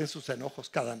pensar en sus enojos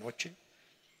cada noche,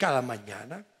 cada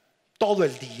mañana, todo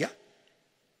el día?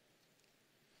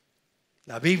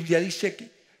 La Biblia dice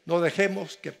que no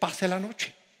dejemos que pase la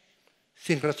noche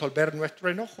sin resolver nuestro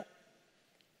enojo,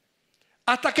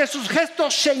 hasta que sus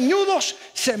gestos ceñudos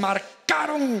se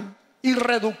marcaron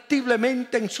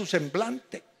irreductiblemente en su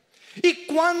semblante. ¿Y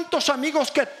cuántos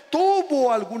amigos que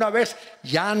tuvo alguna vez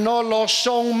ya no lo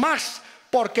son más,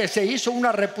 porque se hizo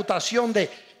una reputación de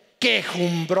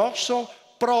quejumbroso,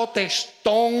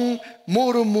 protestón,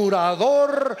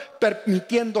 murmurador,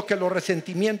 permitiendo que los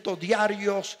resentimientos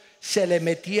diarios se le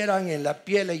metieran en la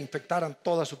piel e infectaran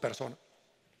toda su persona?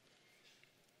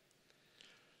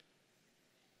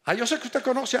 Yo sé que usted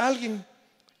conoce a alguien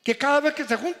que cada vez que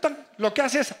se juntan lo que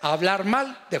hace es hablar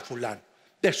mal de fulano,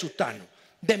 de sutano,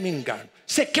 de mengano.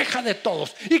 Se queja de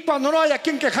todos, y cuando no hay a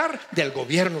quien quejar, del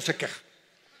gobierno se queja.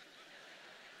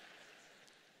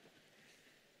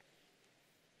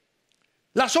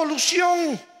 La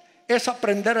solución es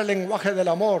aprender el lenguaje del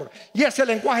amor, y ese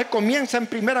lenguaje comienza en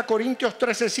 1 Corintios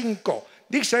 13:5.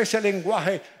 Dice ese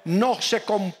lenguaje: no se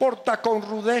comporta con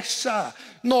rudeza,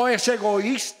 no es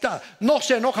egoísta, no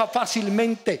se enoja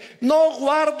fácilmente, no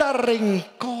guarda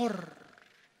rencor.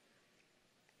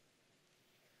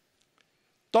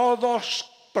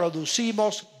 Todos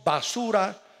producimos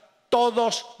basura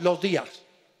todos los días.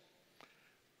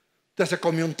 Usted se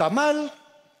come un tamal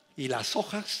y las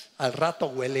hojas al rato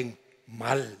huelen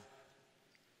mal,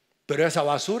 pero esa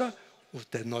basura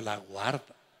usted no la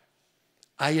guarda.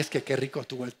 Ay, es que qué rico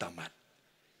estuvo el tamal,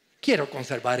 quiero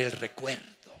conservar el recuerdo.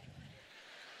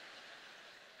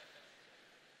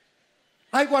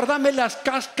 Ay, guárdame las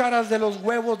cáscaras de los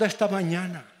huevos de esta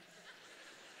mañana,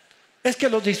 es que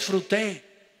los disfruté.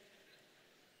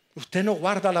 Usted no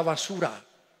guarda la basura.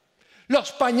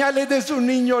 Los pañales de su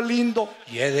niño lindo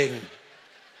hieden,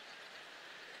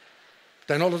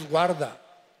 usted no los guarda.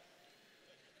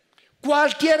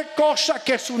 Cualquier cosa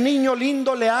que su niño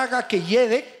lindo le haga que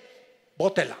hiede,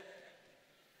 bótela.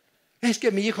 Es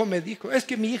que mi hijo me dijo, es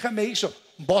que mi hija me hizo,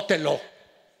 bótelo.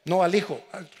 No al hijo,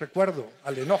 al recuerdo,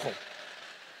 al enojo.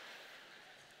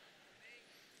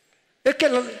 Es que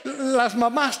las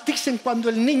mamás dicen cuando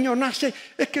el niño nace: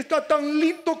 es que está tan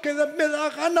lindo que me da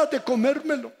ganas de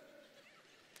comérmelo.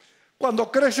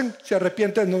 Cuando crecen se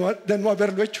arrepienten de no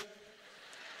haberlo hecho.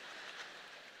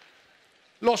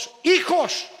 Los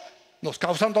hijos nos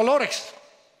causan dolores,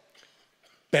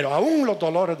 pero aún los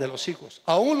dolores de los hijos,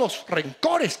 aún los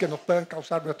rencores que nos puedan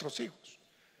causar nuestros hijos,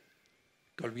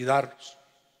 hay que olvidarlos.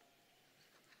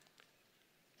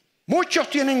 Muchos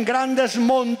tienen grandes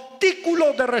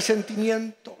montículos de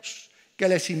resentimientos que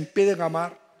les impiden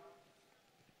amar.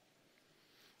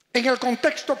 En el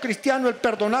contexto cristiano, el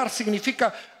perdonar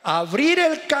significa abrir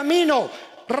el camino,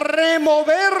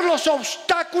 remover los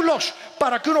obstáculos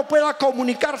para que uno pueda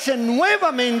comunicarse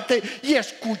nuevamente y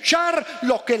escuchar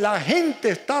lo que la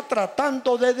gente está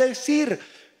tratando de decir.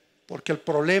 Porque el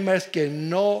problema es que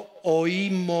no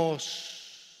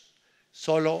oímos,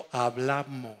 solo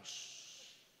hablamos.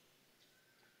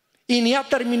 Y ni ha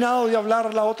terminado de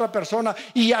hablar la otra persona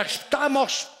y ya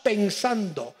estamos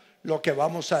pensando lo que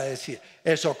vamos a decir.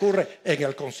 Eso ocurre en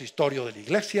el consistorio de la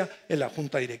iglesia, en la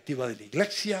junta directiva de la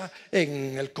iglesia,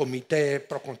 en el comité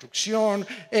pro construcción,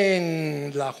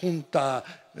 en la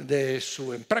junta de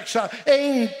su empresa,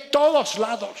 en todos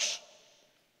lados.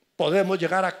 Podemos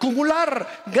llegar a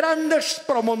acumular grandes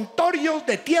promontorios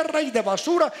de tierra y de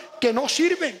basura que no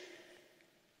sirven.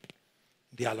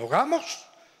 Dialogamos,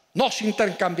 nos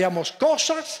intercambiamos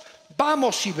cosas,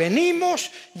 vamos y venimos,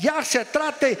 ya se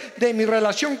trate de mi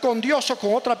relación con Dios o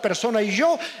con otra persona y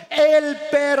yo. El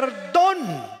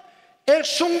perdón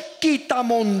es un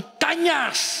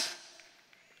quitamontañas,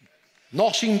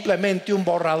 no simplemente un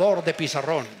borrador de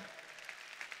pizarrón.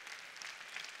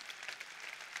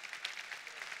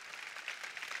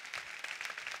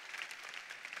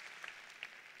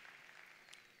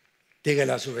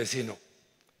 Dígale a su vecino: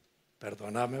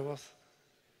 perdóname vos.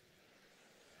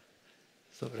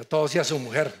 Sobre todo si a su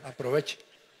mujer, aproveche.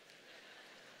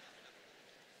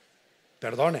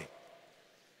 Perdone.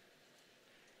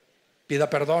 Pida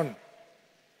perdón.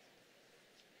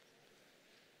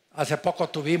 Hace poco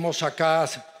tuvimos acá,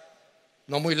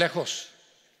 no muy lejos,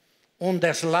 un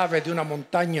deslave de una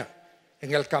montaña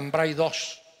en el Cambrai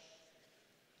 2.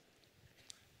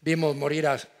 Vimos morir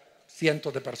a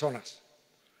cientos de personas.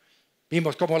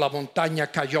 Vimos cómo la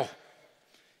montaña cayó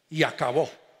y acabó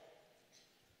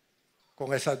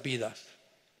con esas vidas.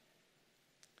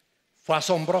 Fue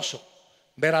asombroso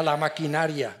ver a la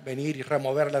maquinaria venir y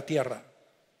remover la tierra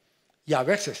y a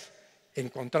veces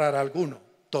encontrar a alguno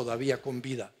todavía con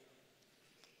vida.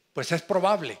 Pues es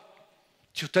probable,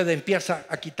 si usted empieza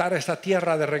a quitar esa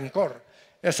tierra de rencor,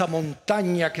 esa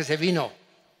montaña que se vino,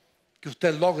 que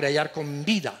usted logre hallar con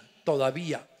vida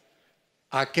todavía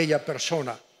a aquella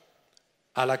persona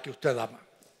a la que usted ama.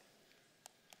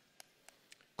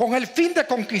 Con el fin de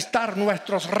conquistar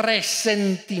nuestros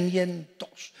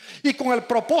resentimientos y con el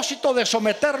propósito de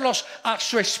someterlos a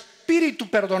su espíritu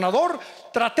perdonador,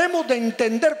 tratemos de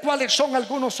entender cuáles son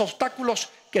algunos obstáculos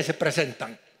que se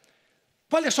presentan.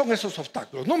 ¿Cuáles son esos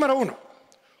obstáculos? Número 1,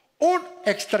 un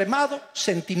extremado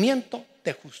sentimiento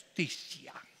de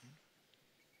justicia.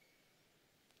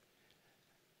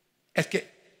 Es que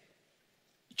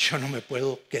yo no me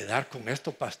puedo quedar con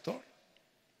esto, pastor.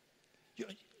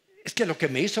 Es que lo que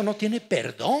me hizo no tiene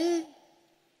perdón.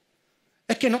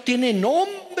 Es que no tiene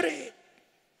nombre.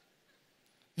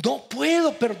 No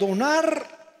puedo perdonar.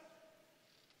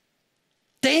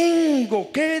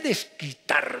 Tengo que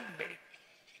desquitarme.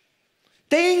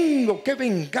 Tengo que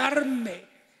vengarme.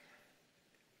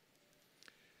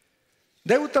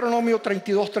 Deuteronomio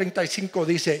 32:35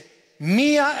 dice: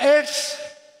 mía es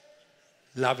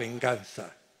la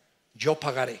venganza, yo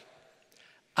pagaré.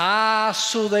 A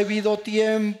su debido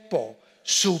tiempo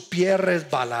su pie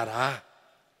resbalará,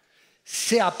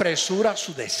 se apresura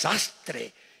su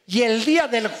desastre y el día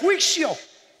del juicio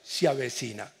se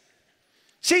avecina.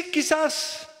 Sí,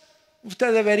 quizás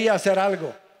usted debería hacer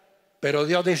algo, pero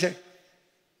Dios dice: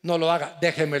 no lo haga,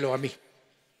 déjemelo a mí.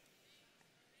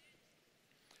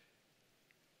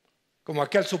 Como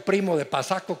aquel su primo de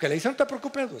Pasaco que le dice: no te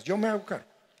preocupes, yo me hago cargo.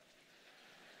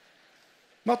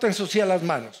 No te ensucies las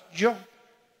manos, yo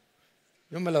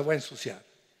me las voy a ensuciar.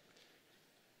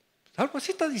 Algo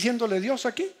así está diciéndole Dios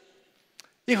aquí.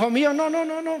 Hijo mío, no,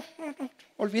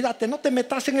 olvídate, no te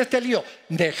metas en este lío.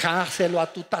 Dejáselo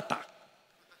a tu tata.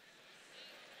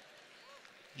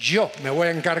 Yo me voy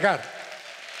a encargar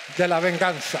de la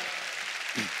venganza.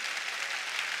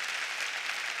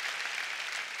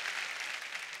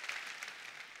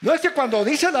 No es que cuando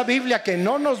dice la Biblia que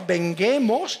no nos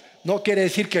venguemos, no quiere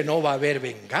decir que no va a haber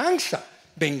venganza.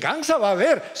 Venganza va a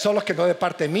haber, solo que no de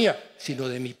parte mía, sino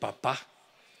de mi papá.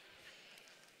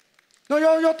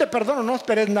 No, yo te perdono, no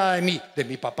esperes nada de mí. De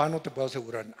mi papá no te puedo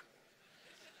asegurar nada.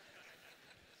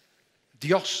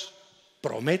 Dios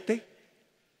promete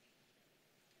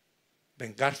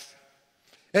vengarse.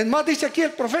 Es más, dice aquí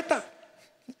el profeta,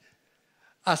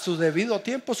 a su debido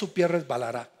tiempo su pie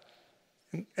resbalará.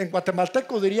 En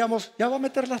guatemalteco diríamos, ya va a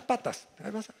meter las patas.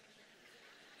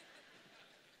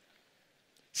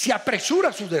 Se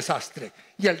apresura su desastre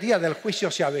y el día del juicio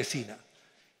se avecina.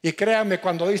 Y créame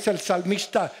cuando dice el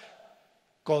salmista,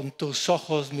 con tus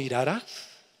ojos mirarás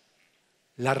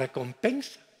la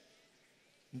recompensa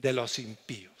de los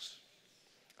impíos.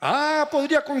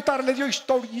 Podría contarle yo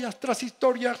historias tras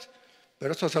historias,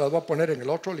 pero eso se las voy a poner en el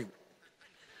otro libro.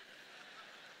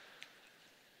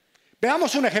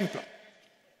 Veamos un ejemplo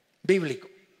bíblico,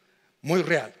 muy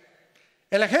real.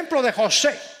 El ejemplo de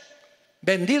José,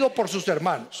 vendido por sus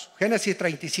hermanos, Génesis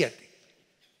 37.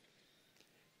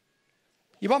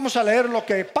 Y vamos a leer lo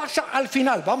que pasa al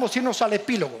final. Vamos a irnos al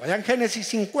epílogo, allá en Génesis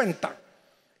 50,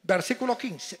 versículo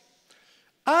 15.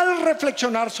 Al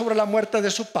reflexionar sobre la muerte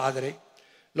de su padre,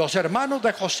 los hermanos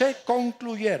de José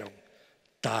concluyeron: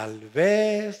 tal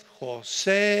vez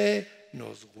José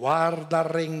nos guarda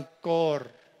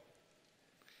rencor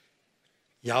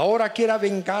y ahora quiera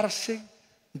vengarse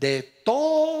de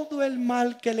todo el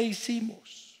mal que le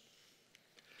hicimos.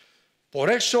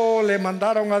 Por eso le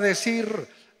mandaron a decir: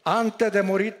 antes de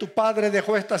morir tu padre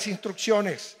dejó estas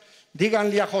instrucciones.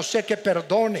 Díganle a José que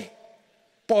perdone,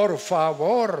 por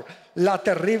favor, la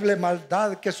terrible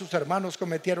maldad que sus hermanos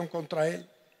cometieron contra él.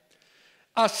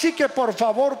 Así que por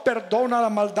favor perdona la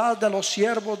maldad de los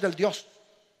siervos del Dios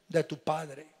de tu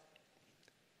padre.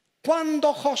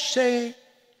 Cuando José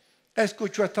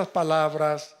escuchó estas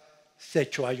palabras, se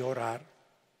echó a llorar.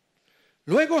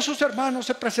 Luego sus hermanos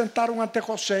se presentaron ante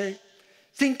José,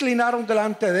 se inclinaron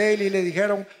delante de él y le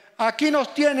dijeron: aquí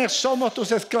nos tienes, somos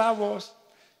tus esclavos.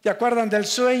 ¿Se acuerdan del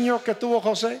sueño que tuvo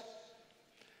José?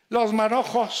 Los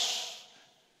manojos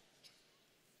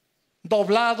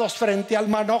doblados frente al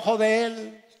manojo de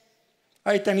él.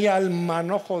 Ahí tenía el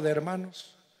manojo de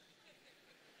hermanos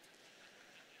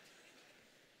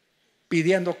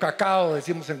pidiendo cacao,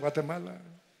 decimos en Guatemala,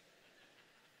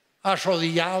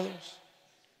 arrodillados,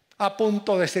 a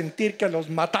punto de sentir que los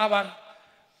mataban,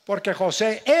 porque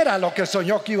José era lo que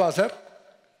soñó que iba a ser: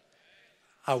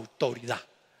 autoridad.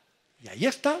 Y ahí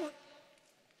estaba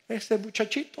ese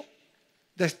muchachito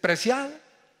despreciado,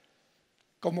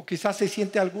 como quizás se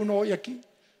siente alguno hoy aquí.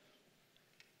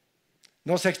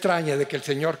 No se extrañe de que el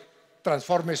Señor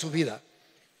transforme su vida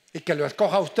y que lo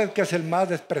escoja a usted, que es el más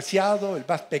despreciado, el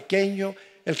más pequeño,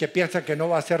 el que piensa que no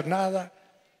va a hacer nada,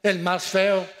 el más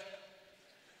feo.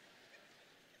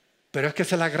 Pero es que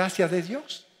esa es la gracia de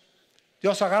Dios.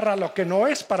 Dios agarra lo que no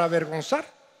es para avergonzar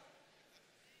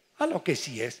a lo que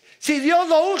sí es. Si Dios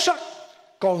lo usa,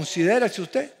 considérese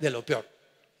usted de lo peor.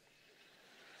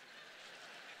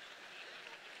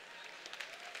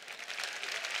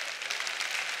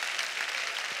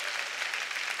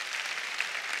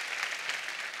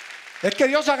 Es que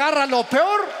Dios agarra lo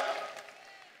peor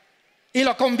y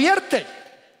lo convierte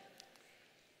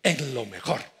en lo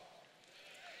mejor.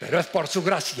 Pero es por su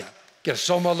gracia que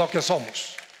somos lo que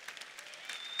somos.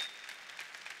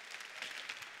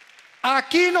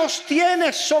 Aquí nos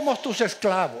tienes, somos tus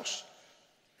esclavos.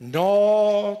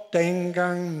 No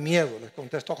tengan miedo, les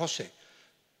contestó José.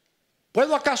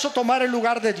 ¿Puedo acaso tomar el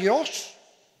lugar de Dios?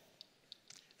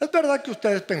 Es verdad que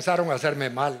ustedes pensaron hacerme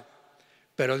mal,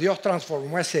 pero Dios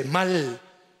transformó ese mal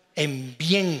en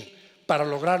bien para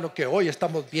lograr lo que hoy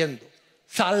estamos viendo: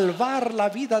 salvar la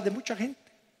vida de mucha gente.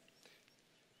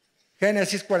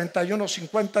 Génesis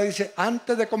 41:50 dice: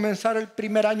 antes de comenzar el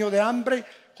primer año de hambre,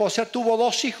 José tuvo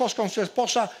 2 hijos con su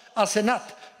esposa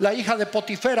Asenat, la hija de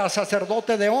Potifera,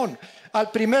 sacerdote de On.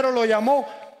 Al primero lo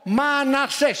llamó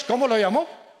Manasés. ¿Cómo lo llamó?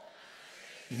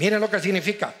 Miren lo que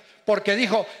significa. Porque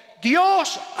dijo: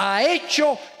 Dios ha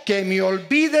hecho que me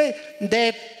olvide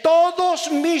de todos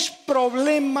mis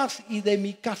problemas y de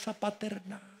mi casa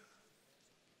paterna.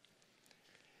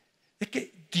 Es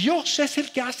que Dios es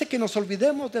el que hace que nos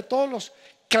olvidemos de todos los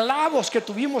clavos que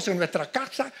tuvimos en nuestra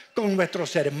casa, con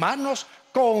nuestros hermanos,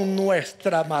 con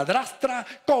nuestra madrastra,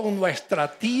 con nuestra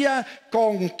tía,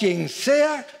 con quien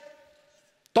sea.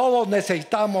 Todos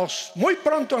necesitamos muy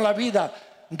pronto en la vida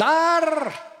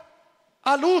dar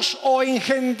a luz o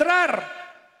engendrar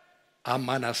a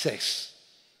Manasés.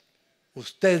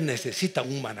 Usted necesita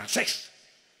un Manasés.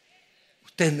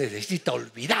 Usted necesita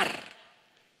olvidar.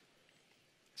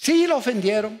 Sí lo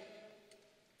ofendieron,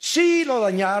 sí lo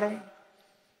dañaron,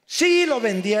 sí lo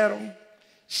vendieron,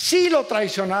 sí lo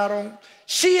traicionaron,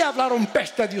 sí hablaron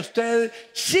peste de usted,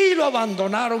 sí lo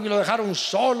abandonaron y lo dejaron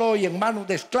solo y en manos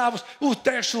de esclavos.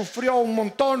 Usted sufrió un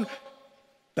montón,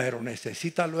 pero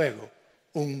necesita luego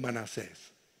un Manasés.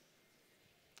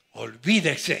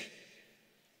 Olvídese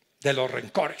de los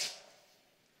rencores,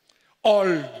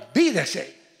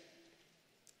 Olvídese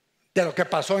de lo que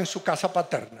pasó en su casa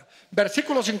paterna.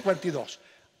 Versículo 52.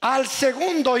 Al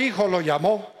segundo hijo lo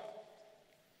llamó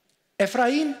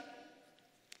Efraín,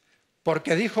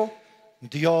 porque dijo: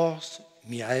 Dios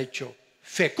me ha hecho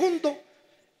fecundo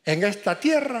en esta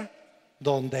tierra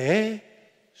donde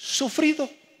he sufrido.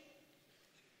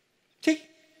 Sí,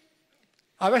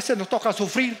 a veces nos toca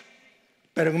sufrir,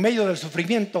 pero en medio del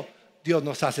sufrimiento Dios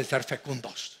nos hace ser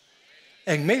fecundos.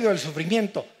 En medio del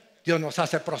sufrimiento Dios nos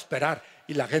hace prosperar,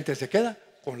 y la gente se queda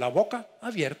con la boca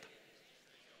abierta,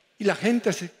 y la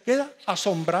gente se queda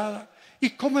asombrada.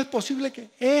 ¿Y cómo es posible que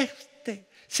este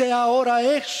sea ahora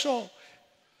eso?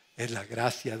 Es la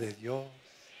gracia de Dios,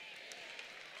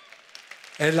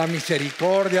 es la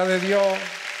misericordia de Dios,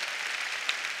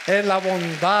 es la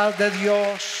bondad de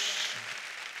Dios.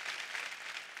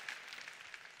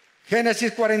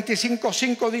 Génesis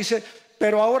 45:5 dice: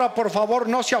 pero ahora, por favor,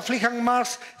 no se aflijan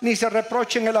más ni se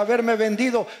reprochen el haberme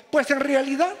vendido, pues en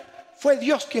realidad fue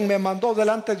Dios quien me mandó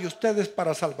delante de ustedes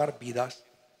para salvar vidas.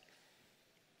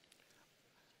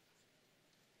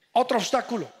 Otro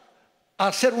obstáculo: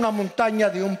 hacer una montaña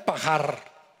de un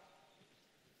pajar.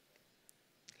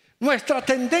 Nuestra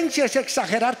tendencia es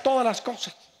exagerar todas las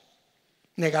cosas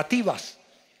negativas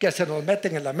que se nos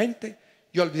meten en la mente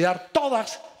y olvidar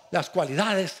todas las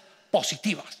cualidades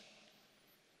positivas.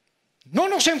 No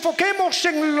nos enfoquemos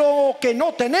en lo que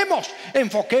no tenemos,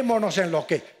 enfoquémonos en lo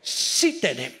que sí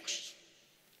tenemos.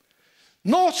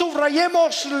 No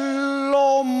subrayemos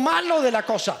lo malo de la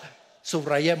cosa,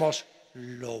 subrayemos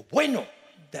lo bueno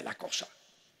de la cosa.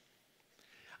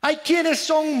 Hay quienes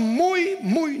son muy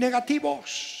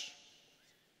negativos.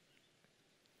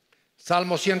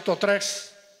 Salmo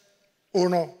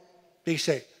 103:1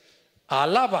 dice: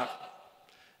 alaba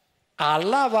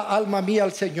alma mía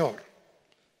al Señor.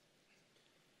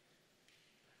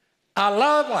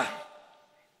 Alaba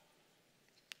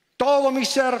todo mi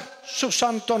ser su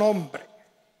santo nombre.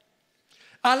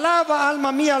 Alaba,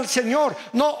 alma mía, al Señor.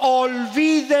 No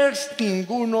olvides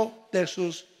ninguno de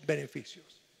sus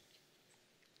beneficios.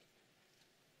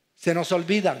 Se nos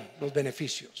olvidan los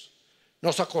beneficios.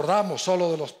 Nos acordamos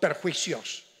solo de los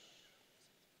perjuicios.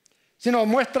 Si nos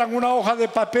muestran una hoja de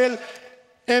papel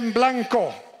en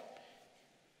blanco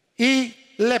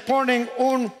y le ponen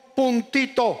un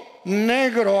puntito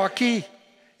negro aquí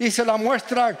y se la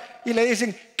muestran y le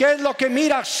dicen: ¿qué es lo que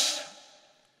miras?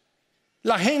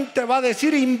 La gente va a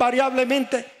decir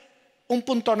invariablemente: un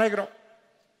punto negro.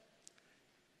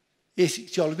 Y si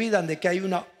se olvidan de que hay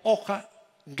una hoja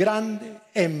grande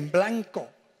en blanco,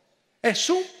 es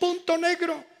un punto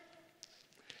negro.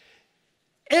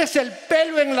 Es el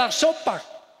pelo en la sopa.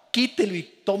 Quítelo y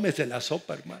tómese la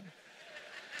sopa, hermano.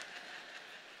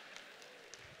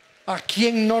 ¿A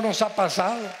quién no nos ha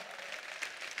pasado?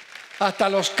 Hasta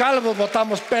los calvos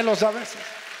botamos pelos a veces.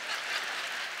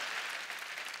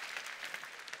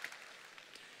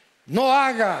 No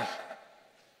haga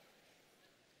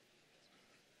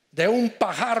de un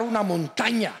pajar una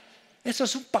montaña. Eso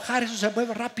es un pajar, eso se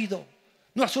mueve rápido.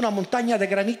 No es una montaña de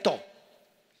granito.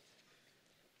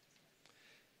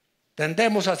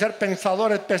 Tendemos a ser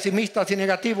pensadores pesimistas y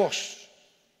negativos.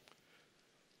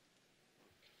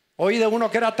 Oí de uno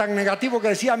que era tan negativo que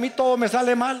decía: a mí todo me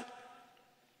sale mal.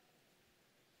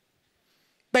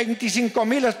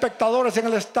 25,000 espectadores en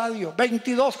el estadio,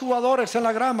 22 jugadores en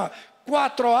la grama,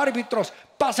 4 árbitros,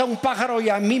 pasa un pájaro y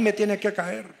a mí me tiene que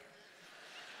caer.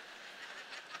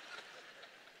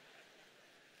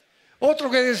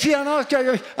 Otro que decía: no, es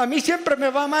que a mí siempre me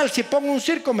va mal, si pongo un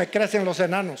circo me crecen los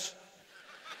enanos.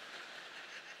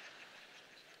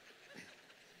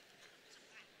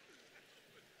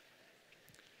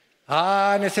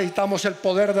 Necesitamos el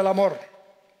poder del amor.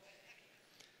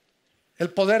 El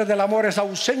poder del amor es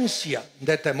ausencia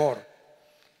de temor.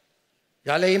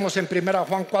 Ya leímos en 1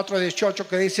 Juan 4:18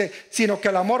 que dice: sino que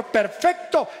el amor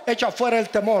perfecto echa fuera el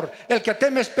temor. El que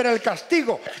teme espera el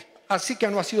castigo, así que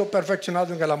no ha sido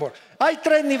perfeccionado en el amor. Hay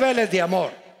 3 niveles de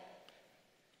amor.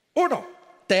 1,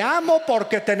 te amo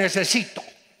porque te necesito.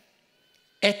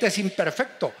 Este es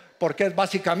imperfecto porque es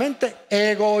básicamente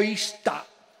egoísta.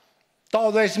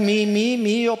 Todo es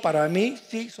mío, para mí,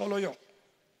 sí, solo yo.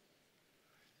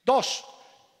 2,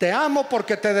 te amo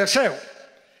porque te deseo.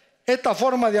 Esta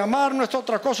forma de amar no es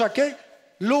otra cosa que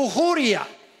lujuria.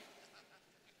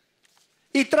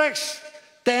 Y 3,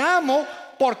 te amo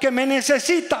porque me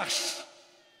necesitas.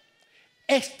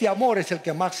 Este amor es el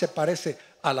que más se parece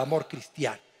al amor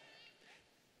cristiano.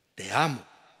 Te amo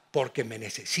porque me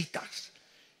necesitas.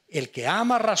 El que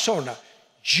ama razona: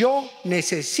 yo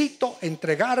necesito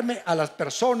entregarme a las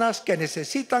personas que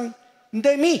necesitan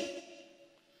de mí.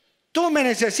 Tú me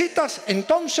necesitas,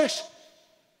 entonces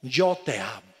yo te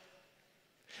amo.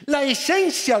 La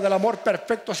esencia del amor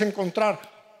perfecto es encontrar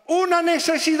una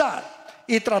necesidad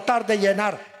y tratar de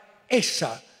llenar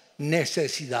esa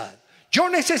necesidad. Yo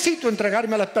necesito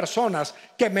entregarme a las personas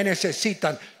que me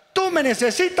necesitan. Tú me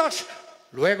necesitas,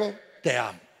 luego te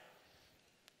amo.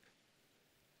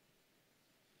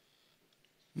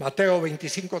 Mateo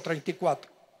 25:34.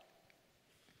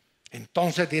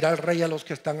 Entonces dirá el rey a los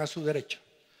que están a su derecha: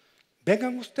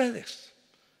 vengan ustedes,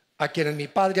 a quienes mi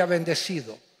Padre ha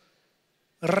bendecido,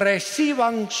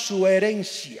 reciban su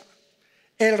herencia,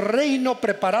 el reino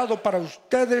preparado para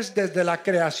ustedes desde la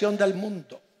creación del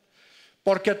mundo.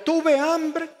 Porque tuve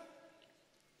hambre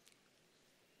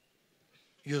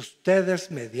y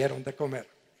ustedes me dieron de comer.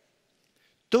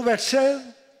 Tuve sed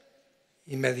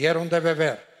y me dieron de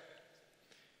beber.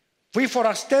 Fui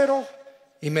forastero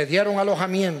y me dieron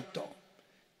alojamiento.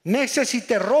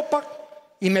 Necesité ropa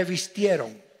y me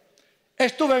vistieron.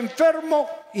 Estuve enfermo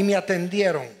y me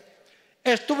atendieron.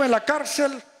 Estuve en la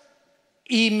cárcel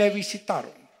y me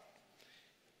visitaron.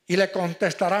 Y le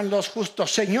contestarán los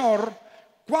justos: Señor,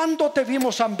 ¿cuándo te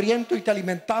vimos hambriento y te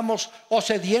alimentamos, o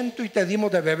sediento y te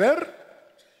dimos de beber?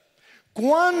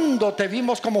 ¿Cuándo te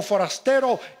vimos como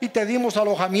forastero y te dimos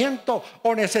alojamiento,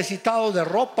 o necesitado de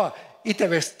ropa y te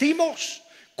vestimos?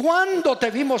 ¿Cuándo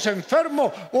te vimos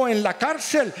enfermo o en la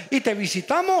cárcel y te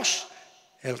visitamos?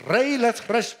 El rey les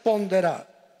responderá: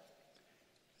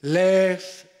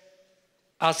 les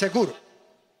aseguro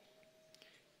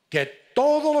que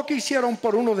todo lo que hicieron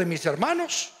por uno de mis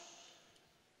hermanos,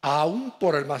 aún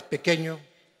por el más pequeño,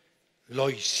 lo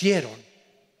hicieron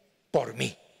por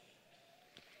mí.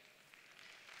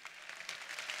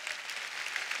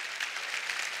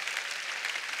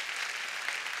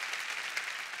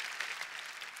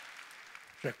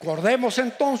 Recordemos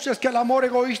entonces que el amor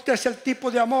egoísta es el tipo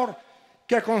de amor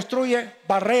que construye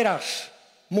barreras,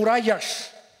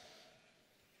 murallas,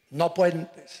 no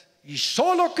puentes. Y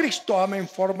solo Cristo ama en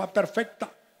forma perfecta.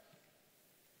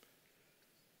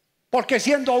 Porque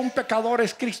siendo aún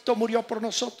pecadores, Cristo murió por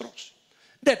nosotros.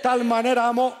 De tal manera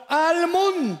amó al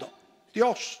mundo,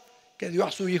 Dios, que dio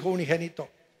a su Hijo unigénito.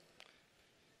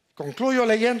 Concluyo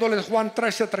leyéndoles Juan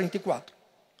 13:34.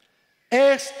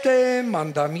 Este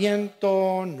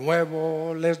mandamiento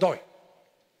nuevo les doy: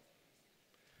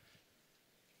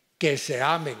 que se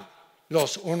amen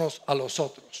los unos a los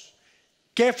otros.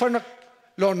 ¿Qué fue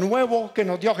lo nuevo que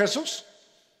nos dio Jesús?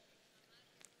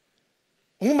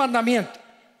 Un mandamiento.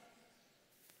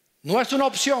 No es una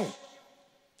opción,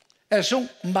 es un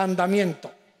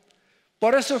mandamiento.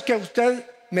 Por eso es que usted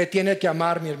me tiene que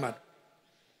amar, mi hermano,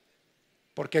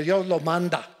 porque Dios lo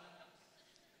manda.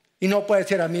 Y no puede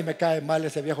decir: a mí me cae mal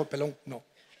ese viejo pelón. No,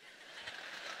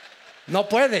 no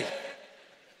puede,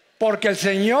 porque el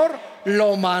Señor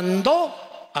lo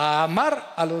mandó a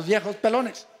amar a los viejos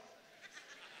pelones.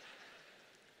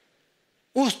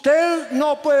 Usted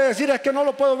no puede decir: es que no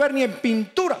lo puedo ver ni en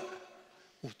pintura.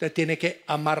 Usted tiene que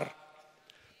amar,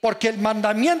 porque el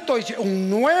mandamiento dice: un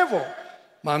nuevo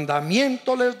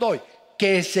mandamiento les doy,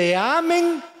 que se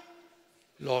amen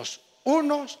los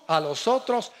unos a los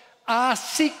otros,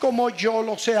 así como yo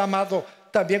los he amado,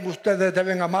 también ustedes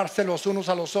deben amarse los unos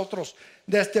a los otros.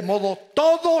 De este modo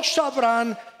todos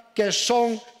sabrán que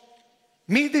son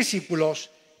mis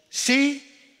discípulos,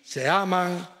 si se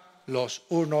aman los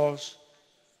unos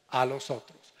a los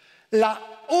otros. La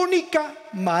única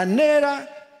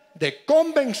manera de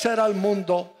convencer al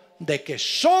mundo de que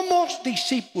somos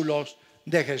discípulos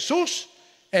de Jesús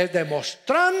es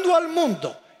demostrando al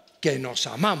mundo que nos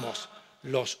amamos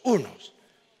los unos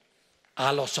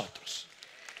a los otros.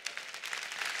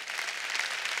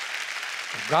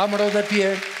 Pongámonos de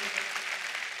pie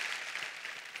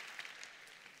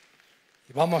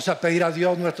y vamos a pedir a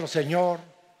Dios nuestro Señor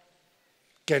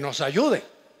que nos ayude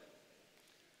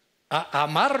a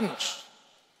amarnos.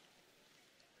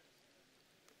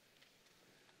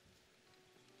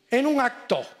 En un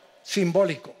acto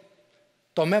simbólico,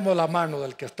 tomemos la mano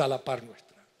del que está a la par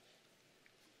nuestra.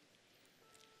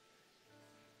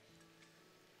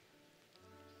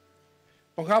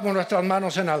 Pongamos nuestras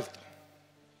manos en alto,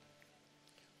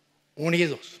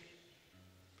 unidos,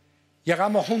 y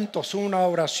hagamos juntos una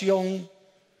oración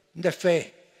de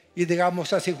fe y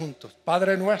digamos así juntos: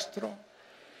 Padre nuestro,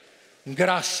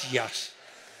 gracias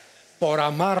por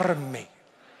amarme,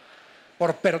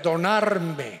 por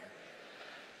perdonarme,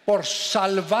 por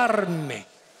salvarme,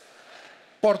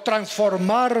 por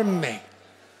transformarme.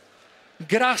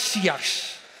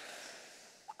 Gracias.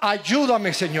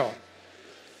 Ayúdame, Señor,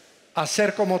 a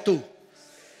ser como tú.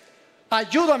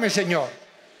 Ayúdame, Señor,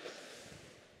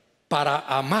 para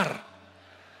amar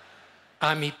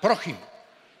a mi prójimo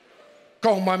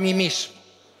como a mí mismo.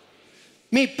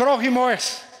 Mi prójimo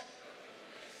es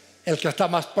el que está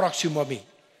más próximo a mí.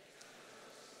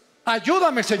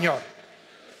 Ayúdame, Señor,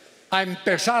 a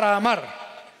empezar a amar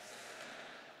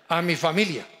a mi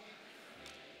familia,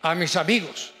 a mis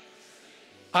amigos,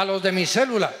 a los de mi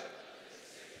célula,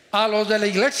 a los de la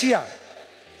iglesia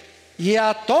y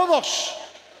a todos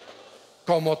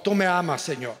como tú me amas,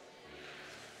 Señor.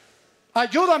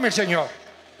 Ayúdame, Señor,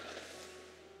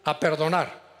 a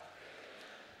perdonar,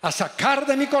 a sacar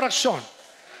de mi corazón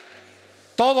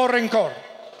todo rencor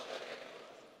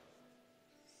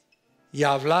y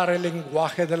a hablar el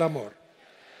lenguaje del amor.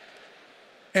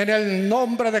 En el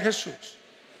nombre de Jesús.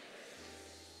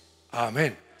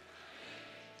 Amén.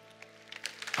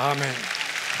 Amén.